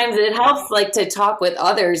 sometimes it helps like to talk with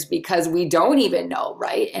others because we don't even know,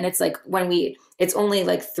 right? And it's like it's only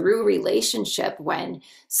like through relationship when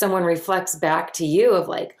someone reflects back to you of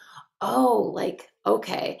like, oh, like,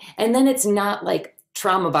 okay. And then it's not like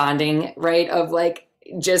trauma bonding, right? Of like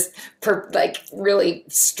just like really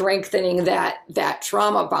strengthening that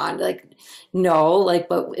trauma bond. Like, no, like,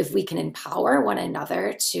 but if we can empower one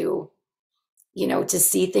another to to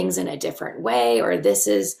see things in a different way, or this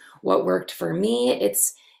is what worked for me,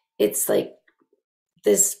 it's like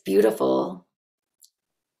this beautiful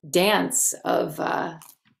dance of oh,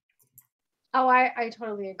 I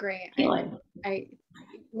totally agree. healing. I,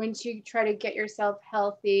 once you try to get yourself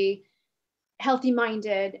healthy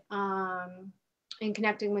minded, and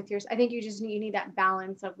connecting with yours, I think you need that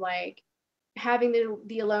balance of like having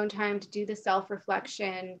the alone time to do the self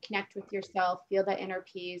reflection, connect with yourself, feel that inner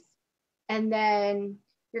peace, and then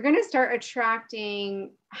you're going to start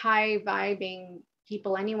attracting high vibing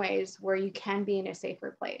people anyways, where you can be in a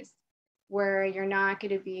safer place, where you're going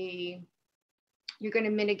to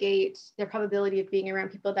mitigate the probability of being around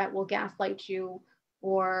people that will gaslight you,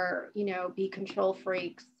 or be control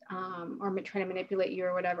freaks, or try to manipulate you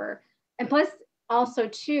or whatever. And plus, also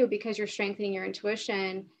too, because you're strengthening your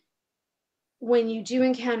intuition, when you do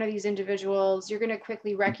encounter these individuals, you're going to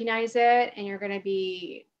quickly recognize it, and you're going to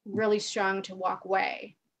be really strong to walk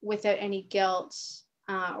away without any guilt,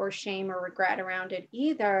 or shame or regret around it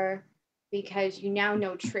either, because you now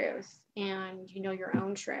know truth and you know your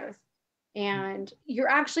own truth. And you're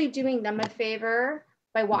actually doing them a favor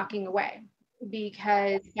by walking away,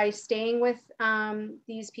 because by staying with,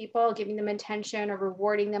 these people, giving them attention or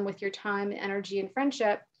rewarding them with your time, energy, and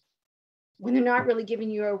friendship, when they're not really giving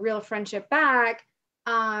you a real friendship back,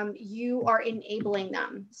 you are enabling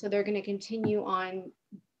them. So they're going to continue on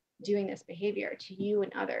doing this behavior to you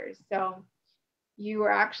and others. So you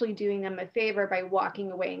are actually doing them a favor by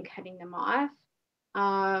walking away and cutting them off.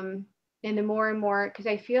 And the more and more, because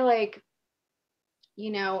I feel like,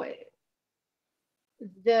 you know,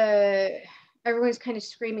 the everyone's kind of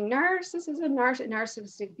screaming narcissism,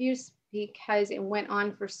 narcissistic abuse, because it went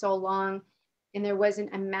on for so long and there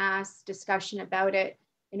wasn't a mass discussion about it.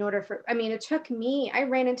 It took me, I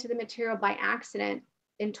ran into the material by accident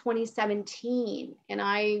in 2017, and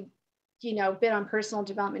I, been on personal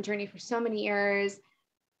development journey for so many years.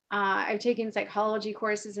 I've taken psychology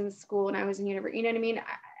courses in school when I was in university. You know what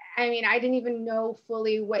I mean? I didn't even know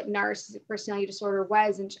fully what narcissistic personality disorder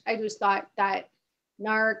was, and I just thought that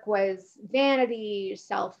narc was vanity,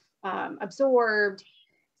 absorbed,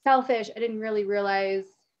 selfish. I didn't really realize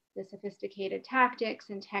the sophisticated tactics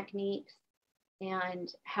and techniques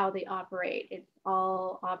and how they operate. It's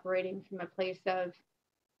all operating from a place of,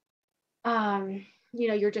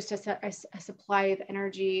 you're just a supply of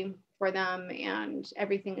energy for them, and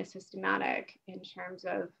everything is systematic in terms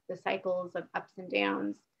of the cycles of ups and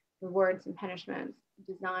downs, rewards and punishments,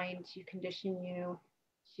 designed to condition you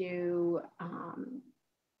to,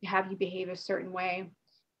 have you behave a certain way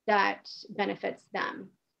that benefits them.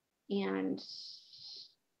 And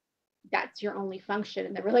that's your only function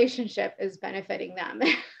in the relationship, is benefiting them.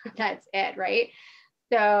 That's it, right?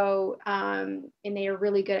 So, and they are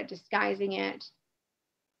really good at disguising it,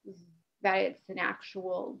 that it's an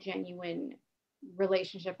actual genuine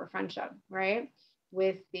relationship or friendship, right?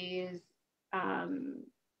 With these,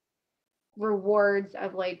 rewards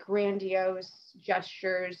of like grandiose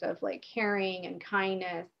gestures of like caring and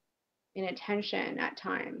kindness and attention at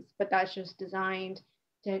times, but that's just designed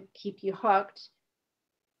to keep you hooked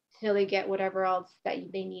till they get whatever else that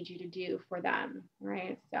they need you to do for them,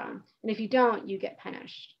 right? So, and if you don't, you get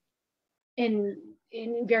punished in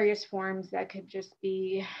various forms. That could just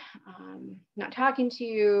be, not talking to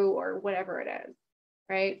you or whatever it is,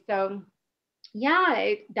 right? So,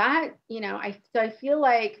 yeah, I feel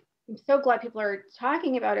like I'm so glad people are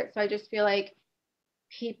talking about it. So I just feel like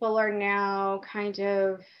people are now kind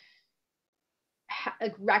of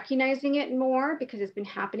like recognizing it more, because it's been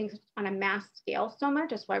happening on a mass scale so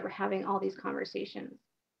much. That's why we're having all these conversations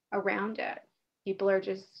around it. People are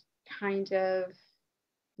just kind of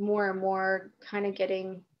more and more kind of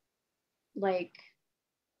getting like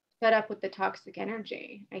fed up with the toxic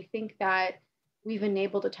energy. I think that we've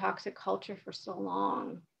enabled a toxic culture for so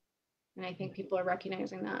long, and I think people are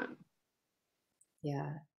recognizing that.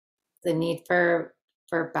 Yeah. the need for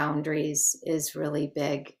boundaries is really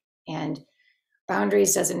big. And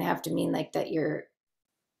boundaries doesn't have to mean like that you're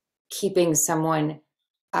keeping someone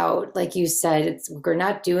out. Like you said, we're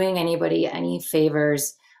not doing anybody any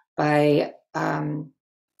favors by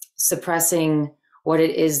suppressing what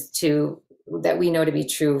it is to that we know to be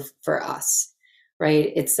true for us,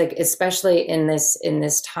 right? It's like, especially in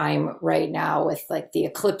this time right now with like the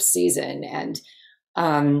eclipse season and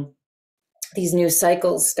these new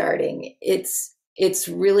cycles starting, it's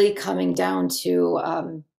really coming down to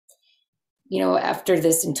after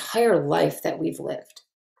this entire life that we've lived,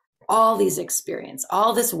 all these experience,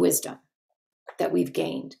 all this wisdom that we've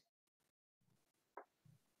gained,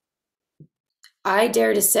 I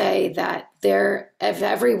dare to say that if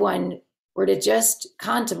everyone were to just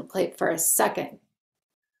contemplate for a second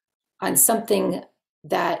on something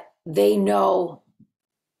that they know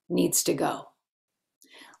needs to go,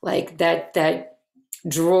 like that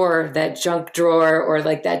drawer, that junk drawer, or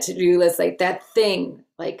like that to-do list, like that thing,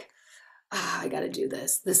 like, I got to do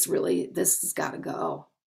this. This has got to go.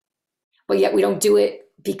 But yet we don't do it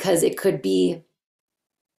because it could be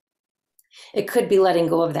letting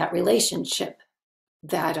go of that relationship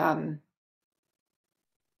that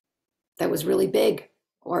that was really big,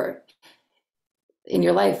 or in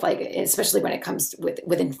your life, like especially when it comes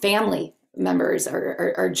within family members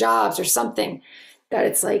or jobs or something, that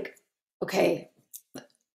it's like, okay,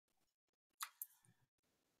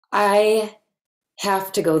 I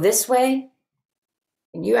have to go this way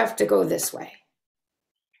and you have to go this way,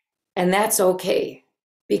 and that's okay,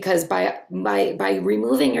 because by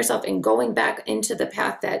removing yourself and going back into the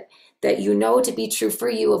path that you know to be true for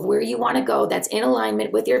you, of where you want to go, that's in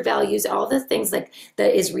alignment with your values, all the things like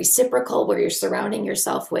that is reciprocal, where you're surrounding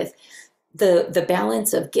yourself with the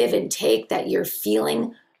balance of give and take, that you're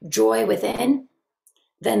feeling joy within,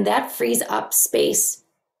 then that frees up space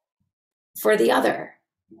for the other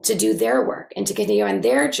to do their work and to continue on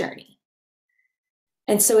their journey.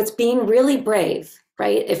 And so it's being really brave,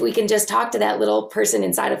 right? If we can just talk to that little person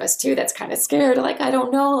inside of us too, that's kind of scared, like, I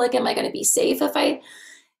don't know, like, am I going to be safe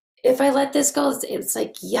if I let this go? It's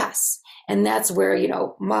like, yes. And that's where,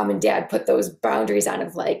 mom and dad put those boundaries on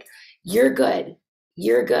of like, you're good.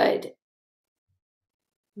 You're good.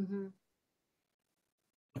 Mm-hmm.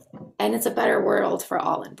 And it's a better world for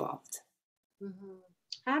all involved. Mm-hmm.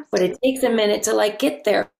 Absolutely. But it takes a minute to like get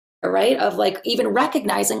there, right? Of like even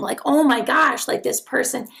recognizing like, oh my gosh, like this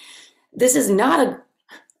person, this is not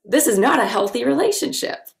a healthy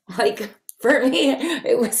relationship. Like for me,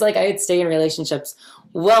 it was like I had stayed in relationships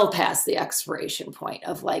well past the expiration point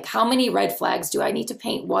of like, how many red flags do I need to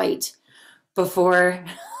paint white before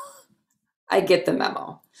I get the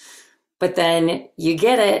memo? But then you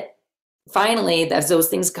get it. Finally, as those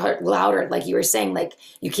things got louder, like you were saying, like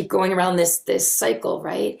you keep going around this cycle,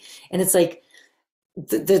 right? And it's like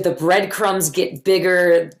the breadcrumbs get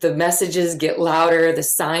bigger, the messages get louder, the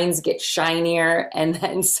signs get shinier, and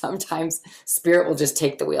then sometimes spirit will just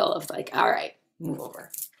take the wheel of like, all right, move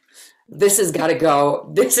over. This has got to go.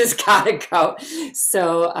 This has got to go.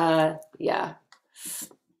 So yeah,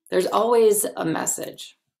 there's always a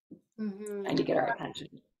message, and to get our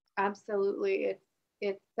attention. Absolutely.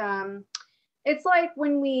 It's like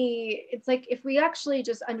it's like if we actually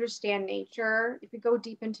just understand nature, if we go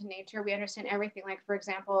deep into nature, we understand everything. Like, for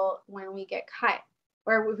example, when we get cut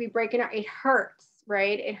or if we break it, it hurts,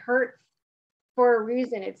 right? It hurts for a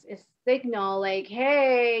reason. It's a signal like,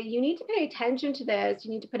 hey, you need to pay attention to this.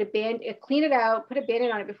 You need to clean it out, put a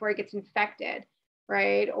Band-Aid on it before it gets infected,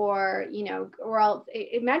 right? Or, or else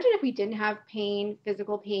imagine if we didn't have pain,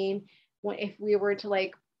 physical pain, if we were to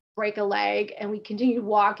like break a leg and we continued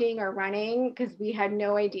walking or running because we had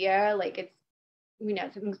no idea, like it's,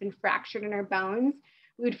 something's been fractured in our bones,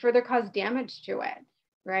 we would further cause damage to it,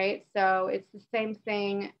 right? So it's the same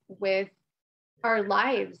thing with our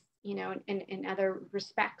lives, in other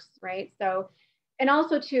respects, right? So, and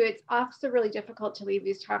also too, it's also really difficult to leave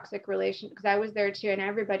these toxic relations, because I was there too, and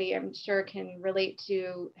everybody I'm sure can relate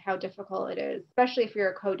to how difficult it is, especially if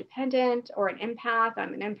you're a codependent or an empath.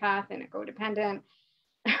 I'm an empath and a codependent.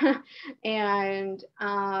 and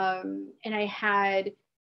I had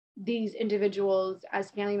these individuals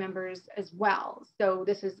as family members as well. So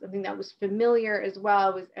this is something that was familiar as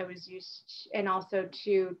well. I was used, and also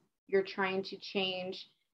to, you're trying to change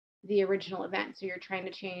the original event. So you're trying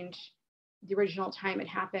to change the original time it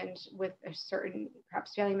happened with a certain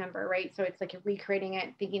perhaps family member, right? So it's like you're recreating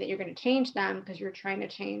it, thinking that you're going to change them because you're trying to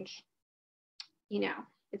change,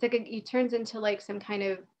 it's like it turns into like some kind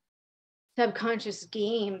of subconscious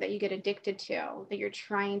game that you get addicted to, that you're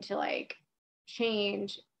trying to like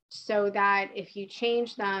change, so that if you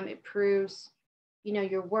change them, it proves you know,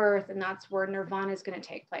 your worth, and that's where nirvana is going to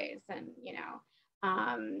take place. And, you know,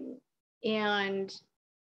 and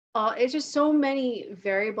it's just so many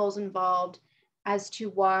variables involved as to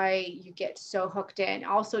why you get so hooked in.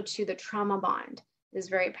 Also, to the trauma bond is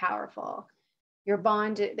very powerful. Your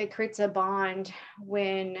bond, that creates a bond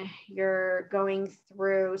when you're going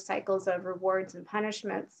through cycles of rewards and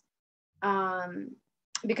punishments,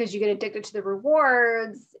 because you get addicted to the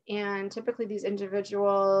rewards. And typically these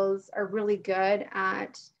individuals are really good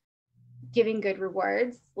at giving good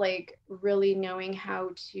rewards, like really knowing how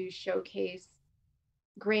to showcase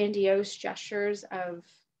grandiose gestures of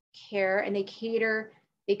care, and they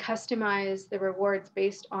customize the rewards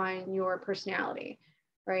based on your personality,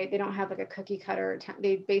 right? They don't have like a cookie cutter,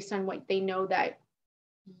 they based on what they know that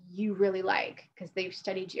you really like, because they've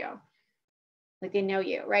studied you, like they know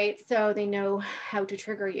you, right? So they know how to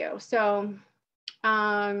trigger you. So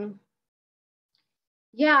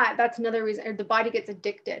yeah, that's another reason, or the body gets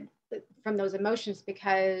addicted from those emotions,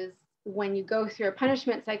 because when you go through a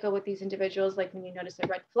punishment cycle with these individuals, like when you notice a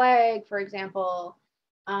red flag, for example,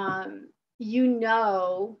 you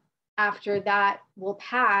know, after that will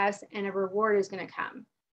pass and a reward is going to come,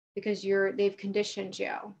 because they've conditioned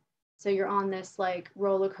you. So you're on this like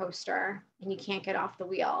roller coaster and you can't get off the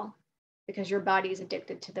wheel, because your body is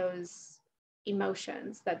addicted to those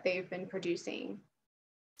emotions that they've been producing.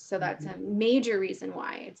 So that's a major reason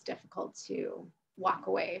why it's difficult to walk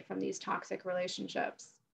away from these toxic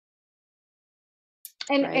relationships.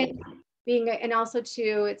 And, right. And also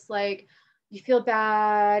too, it's like you feel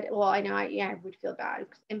bad. Well, I know I would feel bad.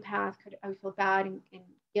 Empath, I would feel bad and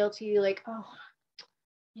guilty, like, oh,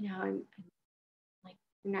 you know, I'm like,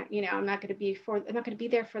 I'm not going to be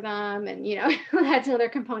there for them. And, you know, that's another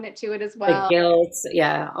component to it as well. The guilt,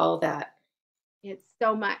 yeah, all that. It's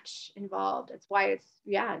so much involved. It's why it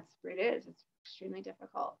is. It's extremely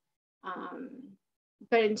difficult.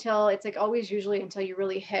 But it's like always usually until you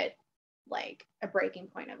really hit like a breaking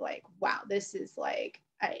point of like, wow, this is like,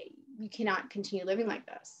 you cannot continue living like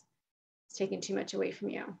this. It's taking too much away from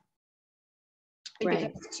you. It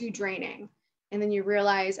becomes too draining. And then you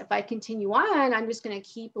realize, if I continue on, I'm just going to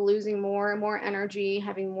keep losing more and more energy,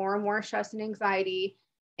 having more and more stress and anxiety.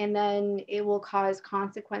 And then it will cause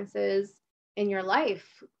consequences in your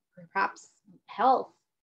life, perhaps health,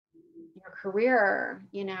 your career,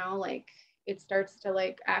 you know, like it starts to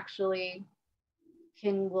like actually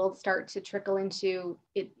will start to trickle into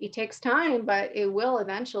it. It takes time, but it will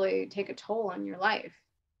eventually take a toll on your life.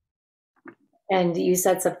 And you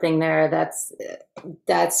said something there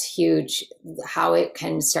that's huge, how it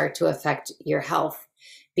can start to affect your health,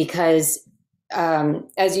 because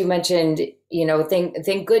as you mentioned, you know,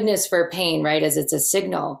 thank goodness for pain, right? As it's a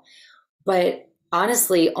signal. But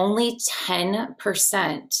honestly, only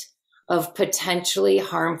 10% of potentially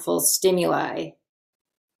harmful stimuli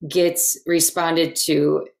gets responded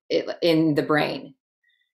to in the brain.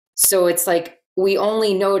 So it's like we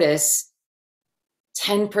only notice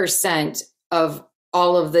 10% of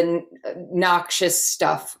all of the noxious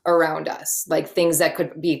stuff around us, like things that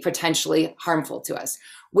could be potentially harmful to us,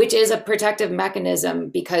 which is a protective mechanism,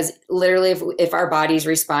 because literally if our bodies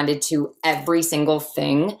responded to every single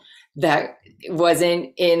thing that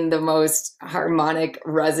wasn't in the most harmonic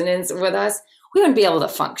resonance with us, we wouldn't be able to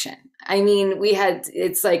function. I mean,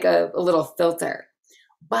 it's like a little filter.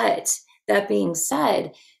 But that being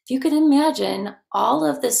said, if you could imagine all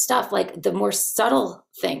of this stuff, like the more subtle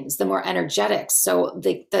things, the more energetic. So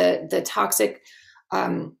the toxic,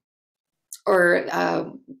 better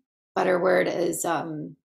word is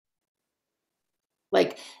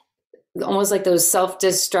like almost like those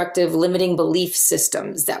self-destructive limiting belief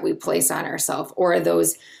systems that we place on ourselves, or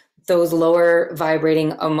those lower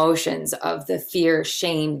vibrating emotions of the fear,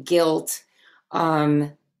 shame, guilt,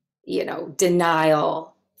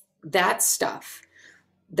 denial, that stuff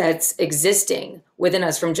that's existing within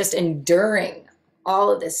us from just enduring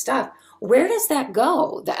all of this stuff. Where does that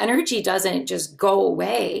go? The energy doesn't just go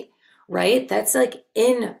away, right? That's like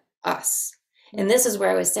in us. And this is where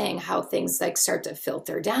I was saying how things like start to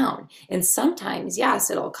filter down. And sometimes, yes,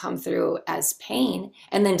 it'll come through as pain.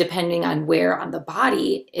 And then depending on where on the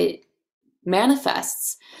body it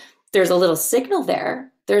manifests, there's a little signal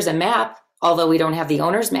there. There's a map, although we don't have the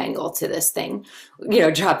owner's manual to this thing,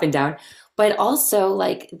 dropping down. But also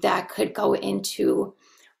like that could go into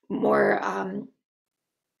more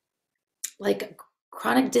like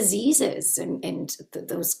chronic diseases and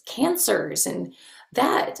those cancers, and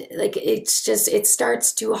that like it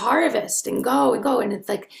starts to harvest and go. And it's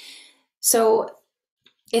like, so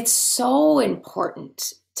it's so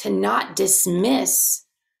important to not dismiss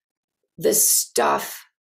the stuff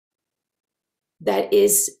that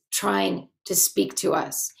is trying to speak to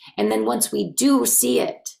us. And then once we do see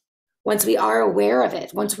it, once we are aware of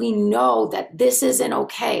it, once we know that this isn't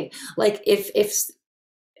okay, like if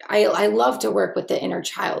I love to work with the inner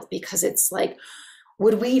child, because it's like,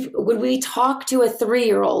 would we talk to a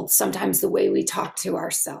 3-year-old sometimes the way we talk to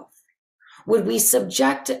ourselves? Would we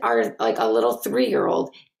subject our, like, a little 3-year-old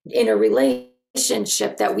in a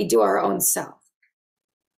relationship that we do our own self?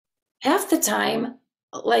 Half the time,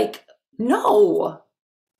 like, no.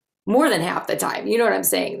 More than half the time. You know what I'm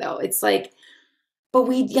saying, though? It's like, but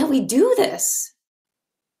we do this.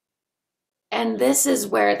 And this is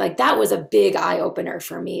where, like, that was a big eye opener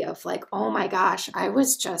for me of like, oh my gosh, I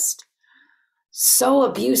was just so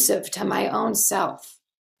abusive to my own self.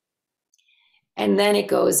 And then it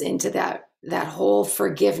goes into that whole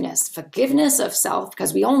forgiveness of self,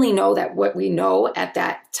 because we only know that what we know at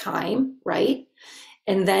that time, right?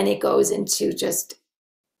 And then it goes into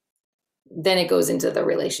the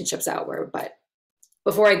relationships outward. But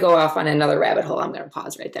before I go off on another rabbit hole, I'm going to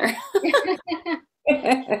pause right there.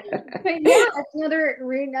 But yeah,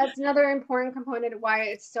 that's another important component of why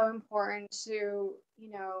it's so important to,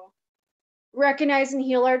 recognize and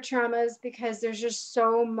heal our traumas, because there's just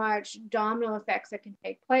so much domino effects that can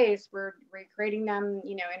take place. We're recreating them,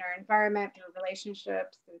 in our environment through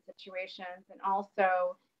relationships and situations, and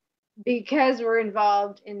also because we're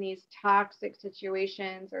involved in these toxic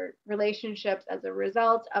situations or relationships as a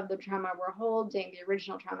result of the trauma we're holding, the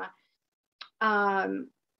original trauma.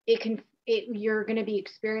 You're going to be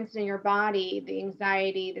experiencing in your body the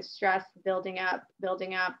anxiety, the stress building up,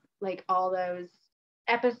 like all those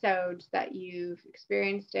episodes that you've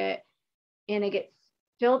experienced it, and it gets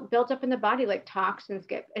built up in the body like toxins.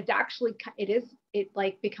 It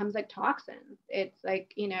like becomes like toxins. It's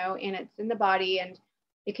like, and it's in the body, and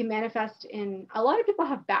it can manifest in, a lot of people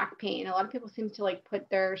have back pain. A lot of people seem to like put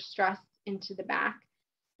their stress into the back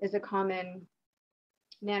as a common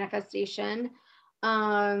manifestation.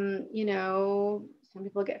 Some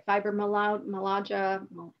people get fibromyalgia. I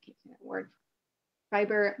can't say that word.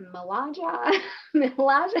 Fibromyalgia.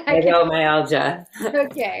 Fibromyalgia.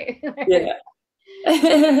 Okay. Yeah.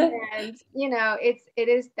 And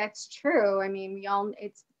that's true. I mean,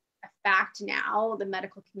 it's a fact now. The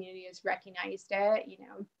medical community has recognized it.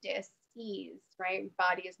 Dis-ease, right?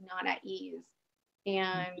 Body is not at ease.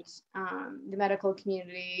 And the medical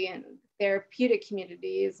community and therapeutic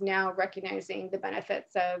community is now recognizing the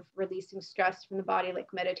benefits of releasing stress from the body,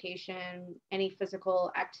 like meditation, any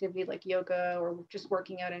physical activity like yoga, or just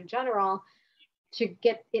working out in general, to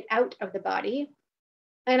get it out of the body.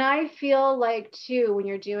 And I feel like too, when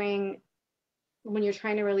you're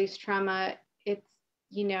trying to release trauma, it's,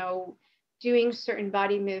 doing certain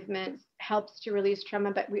body movements helps to release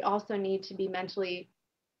trauma, but we also need to be mentally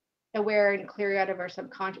aware and clear out of our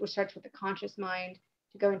subconscious, which starts with the conscious mind,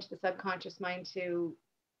 to go into the subconscious mind to,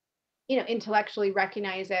 intellectually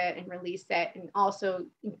recognize it and release it, and also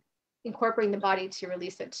incorporating the body to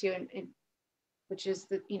release it too, and which is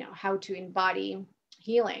how to embody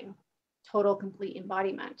healing, total complete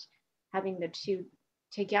embodiment, having the two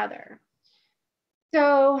together.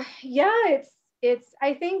 So yeah,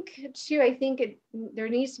 I think there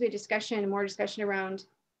needs to be more discussion around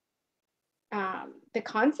the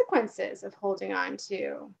consequences of holding on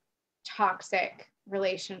to toxic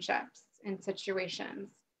relationships and situations.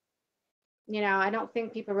 I don't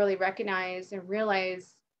think people really recognize and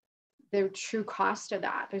realize the true cost of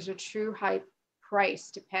that. There's a true high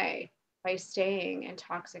price to pay by staying in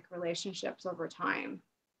toxic relationships over time.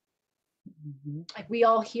 Mm-hmm. Like we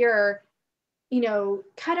all hear,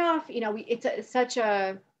 cut off, it's such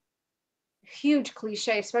a huge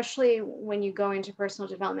cliche, especially when you go into personal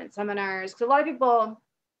development seminars, because a lot of people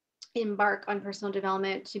embark on personal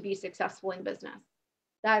development to be successful in business.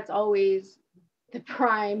 That's always the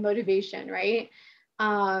prime motivation, right?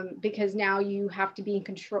 Because now you have to be in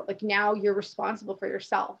control. Like now you're responsible for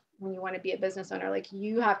yourself when you want to be a business owner. Like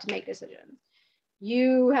you have to make decisions.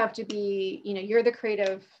 You have to be, you're the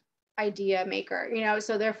creative idea maker,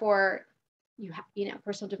 so therefore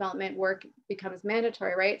personal development work becomes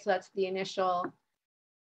mandatory, right? So that's the initial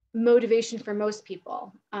motivation for most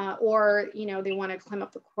people, or they want to climb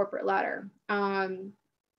up the corporate ladder.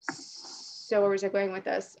 So where was I going with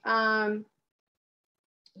this?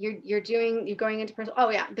 You're going into personal. Oh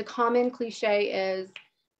yeah, the common cliche is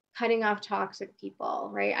cutting off toxic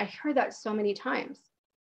people, right? I heard that so many times.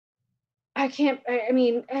 I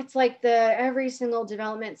mean, it's like every single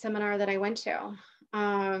development seminar that I went to.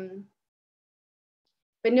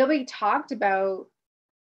 But nobody talked about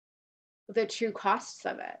the true costs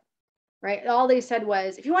of it, right? All they said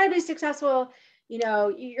was, if you want to be successful,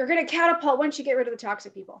 you're going to catapult once you get rid of the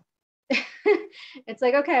toxic people. It's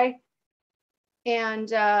like, okay, And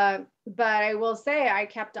but I will say I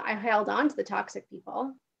held on to the toxic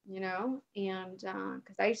people, you know, and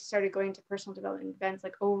because I started going to personal development events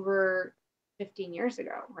like over 15 years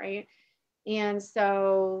ago, right? And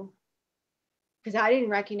so because I didn't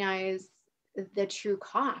recognize the true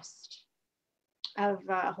cost of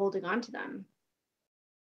holding on to them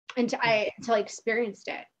until I experienced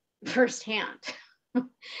it firsthand.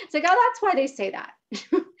 It's like, oh, that's why they say that.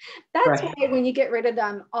 That's Right. why when you get rid of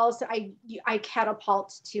them, also I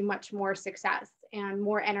catapult to much more success and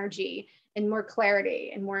more energy and more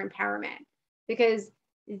clarity and more empowerment, because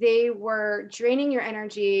they were draining your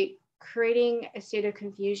energy, creating a state of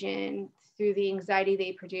confusion through the anxiety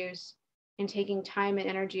they produce, and taking time and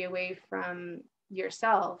energy away from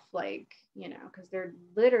yourself, like, you know, because they're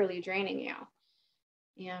literally draining you.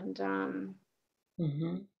 And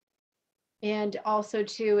Mm-hmm. and also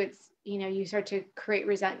too, it's, you know, you start to create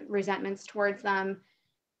resentments towards them,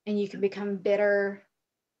 and you can become bitter.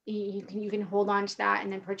 You can hold on to that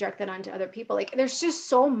and then project that onto other people. Like, there's just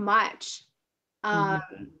so much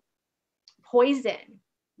Mm-hmm. poison,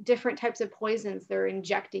 different types of poisons they're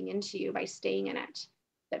injecting into you by staying in it,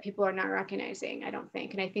 that people are not recognizing, I don't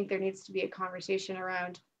think. And I think there needs to be a conversation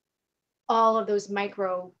around all of those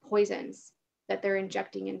micro poisons that they're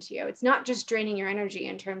injecting into you. It's not just draining your energy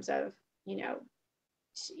in terms of, you know,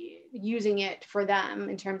 using it for them,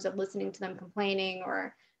 in terms of listening to them complaining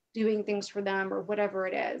or doing things for them or whatever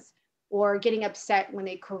it is, or getting upset when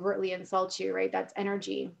they covertly insult you, right? That's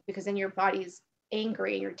energy, because then your body's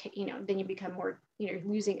angry and you know, then you become more, you know,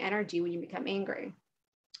 losing energy when you become angry.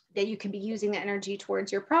 That you can be using the energy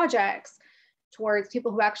towards your projects, towards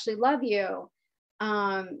people who actually love you,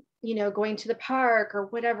 you know, going to the park or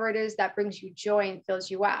whatever it is that brings you joy and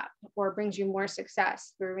fills you up, or brings you more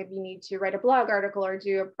success, or maybe you need to write a blog article or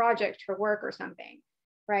do a project for work or something,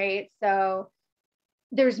 right? So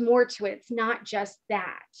there's more to it. It's not just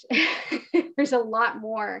that. There's a lot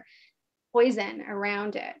more poison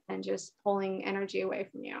around it than just pulling energy away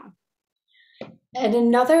from you. And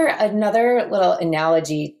another little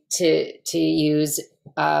analogy to use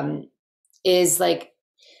is like,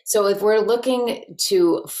 so if we're looking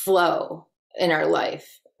to flow in our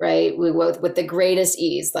life, right, we with the greatest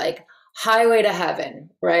ease, like highway to heaven,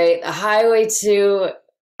 right, a highway to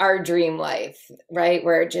our dream life, right,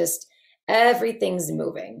 where just everything's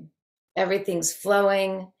moving, everything's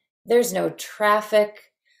flowing, there's no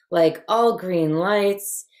traffic, like all green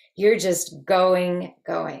lights, you're just going.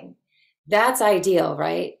 That's ideal,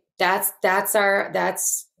 right?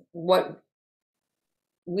 That's what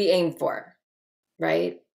we aim for,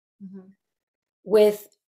 right? Mm-hmm. With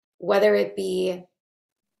whether it be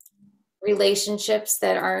relationships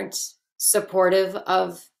that aren't supportive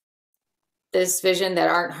of this vision, that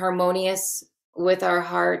aren't harmonious with our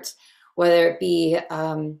heart, whether it be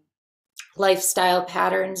lifestyle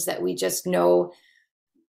patterns that we just know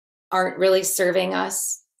aren't really serving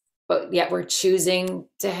us, but yet we're choosing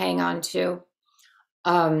to hang on to.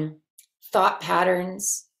 Thought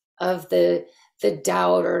patterns of the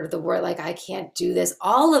doubt or the word like I can't do this.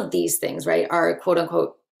 All of these things, right, are quote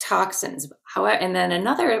unquote toxins. However, and then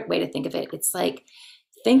another way to think of it, it's like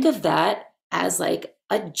think of that as like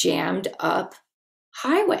a jammed up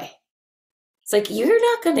highway. It's like you're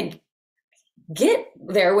not going to get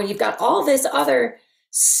there when you've got all this other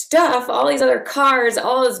stuff, all these other cars,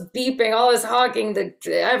 all this beeping, all this honking,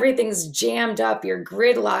 everything's jammed up, your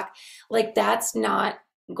gridlock. Like that's not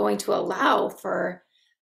going to allow for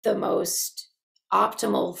the most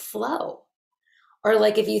optimal flow. Or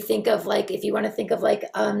like if you think of like, if you want to think of like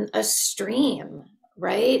a stream,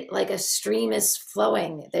 right? Like a stream is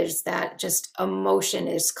flowing. There's that just emotion,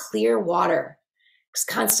 is clear water. It's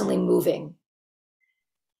constantly moving.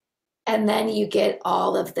 And then you get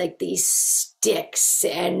all of like these sticks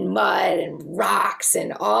and mud and rocks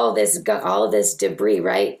and all of this debris,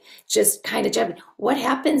 right? Just kind of jumping. What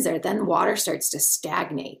happens there? Then water starts to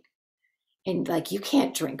stagnate. And like you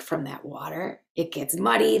can't drink from that water. It gets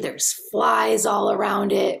muddy. There's flies all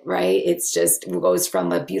around it, right? It's just it goes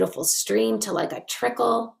from a beautiful stream to like a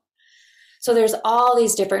trickle. So there's all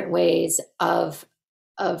these different ways of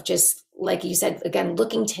just like you said, again,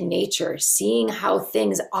 looking to nature, seeing how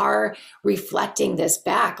things are reflecting this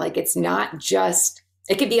back. Like it's not just,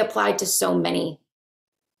 it could be applied to so many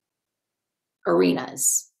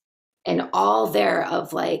arenas and all there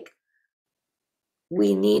of like,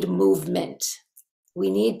 we need movement.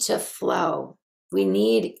 We need to flow. We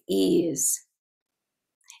need ease.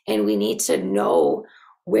 And we need to know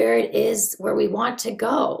where it is where we want to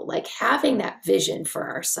go, like having that vision for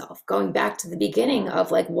ourselves, going back to the beginning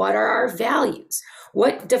of like, what are our values?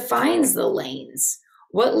 What defines the lanes?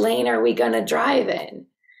 What lane are we going to drive in?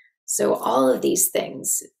 So all of these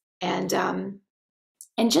things, and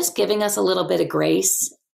just giving us a little bit of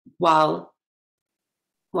grace while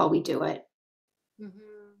we do it. Mm-hmm.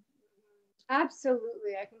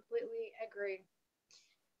 Absolutely. I completely agree.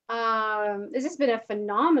 This has been a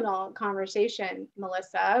phenomenal conversation,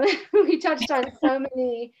 Melissa. We touched on so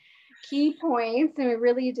many key points and we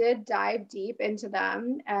really did dive deep into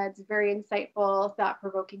them. It's a very insightful,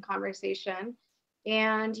 thought-provoking conversation.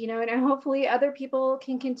 And, and hopefully other people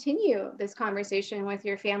can continue this conversation with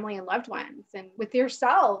your family and loved ones and with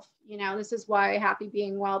yourself. This is why Happy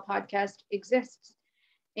Being Well podcast exists.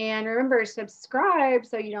 And remember, subscribe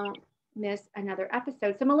so you don't miss another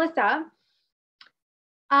episode. So, Melissa,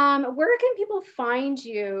 where can people find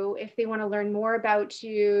you if they want to learn more about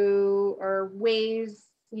you or ways,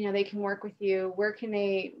 they can work with you? What's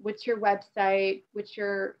your website? What's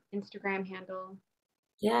your Instagram handle?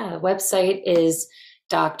 Yeah, website is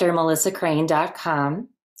drmelissacrane.com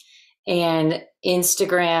and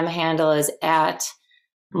Instagram handle is at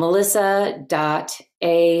melissa.a.crane.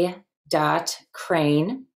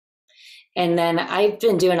 And then I've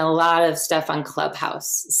been doing a lot of stuff on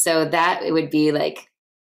Clubhouse. So that it would be like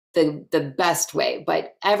the best way,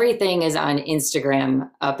 but everything is on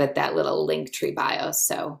Instagram up at that little Linktree bio.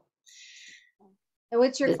 So. And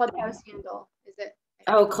what's your Clubhouse handle? Is it?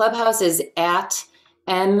 Oh, Clubhouse is at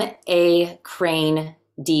MA Crane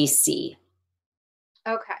DC.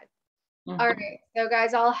 Okay. Mm-hmm. All right. So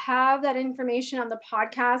guys, I'll have that information on the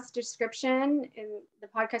podcast description in the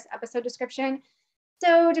podcast episode description.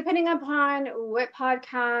 So depending upon what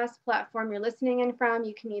podcast platform you're listening in from,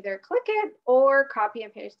 you can either click it or copy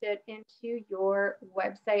and paste it into your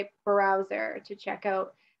website browser to check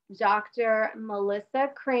out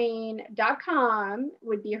drmelissacrane.com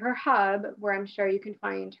would be her hub, where I'm sure you can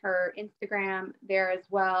find her Instagram there as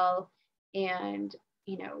well, and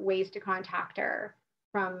ways to contact her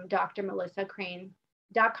from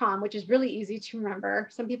drmelissacrane.com, which is really easy to remember.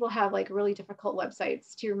 Some people have like really difficult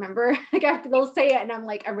websites to remember. Like they'll say it and I'm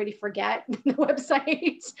like, I already forget the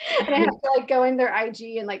website and I have to like go in their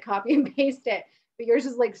IG and like copy and paste it. But yours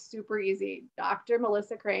is like super easy.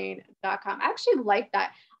 drmelissacrane.com. I actually like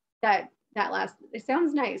that last, it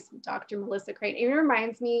sounds nice. Dr. Melissa Crane. It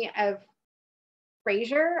reminds me of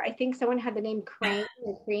Frasier. I think someone had the name Crane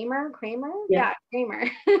or Kramer. Yeah,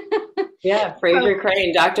 Kramer. Yeah, Frasier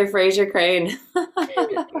Crane, Dr. Frasier Crane. Yeah,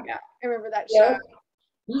 I remember that show.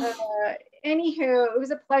 Anywho, it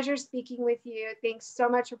was a pleasure speaking with you. Thanks so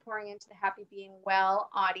much for pouring into the Happy Being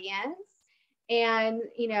Well audience and,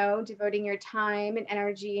 devoting your time and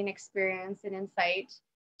energy and experience and insight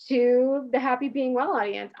to the Happy Being Well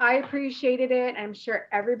audience. I appreciated it. I'm sure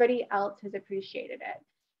everybody else has appreciated it.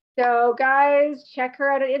 So guys, check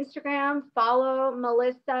her out on Instagram, follow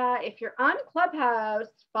Melissa. If you're on Clubhouse,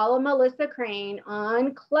 follow Melissa Crane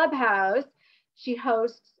on Clubhouse. She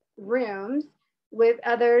hosts rooms with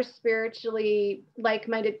other spiritually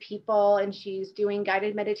like-minded people, and she's doing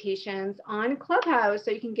guided meditations on Clubhouse.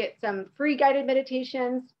 So you can get some free guided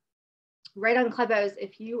meditations right on Clubhouse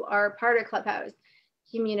if you are part of Clubhouse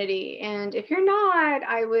community. And if you're not,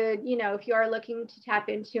 I would, if you are looking to tap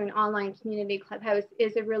into an online community, Clubhouse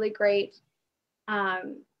is a really great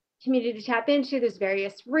community to tap into. There's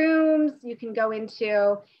various rooms you can go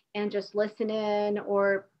into and just listen in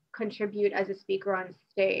or contribute as a speaker on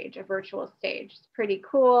stage, a virtual stage. It's pretty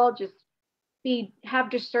cool. Just have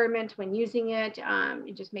discernment when using it.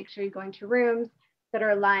 You just make sure you go into rooms that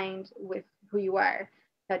are aligned with who you are,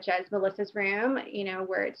 such as Melissa's room,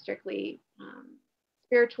 where it's strictly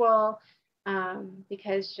spiritual,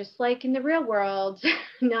 because just like in the real world,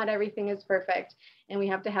 not everything is perfect, and we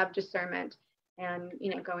have to have discernment and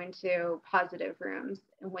go into positive rooms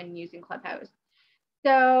when using Clubhouse.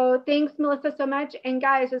 So thanks, Melissa, so much. And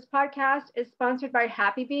guys, this podcast is sponsored by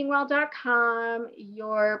happybeingwell.com,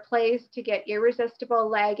 your place to get irresistible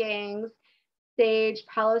leggings, sage,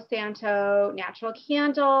 Palo Santo, natural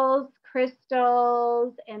candles,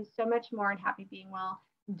 crystals, and so much more at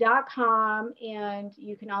happybeingwell.com. And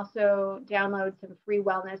you can also download some free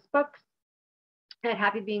wellness books at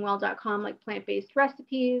happybeingwell.com, like plant-based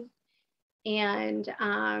recipes and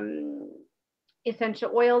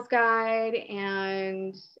essential oils guide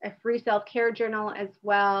and a free self-care journal as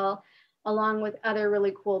well, along with other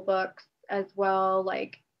really cool books as well,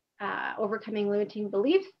 like Overcoming Limiting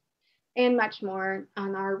Beliefs and much more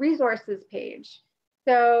on our resources page.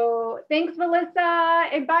 So thanks, Melissa,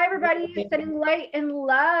 and bye, everybody. Sending light and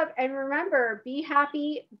love. And remember, be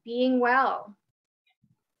happy being well.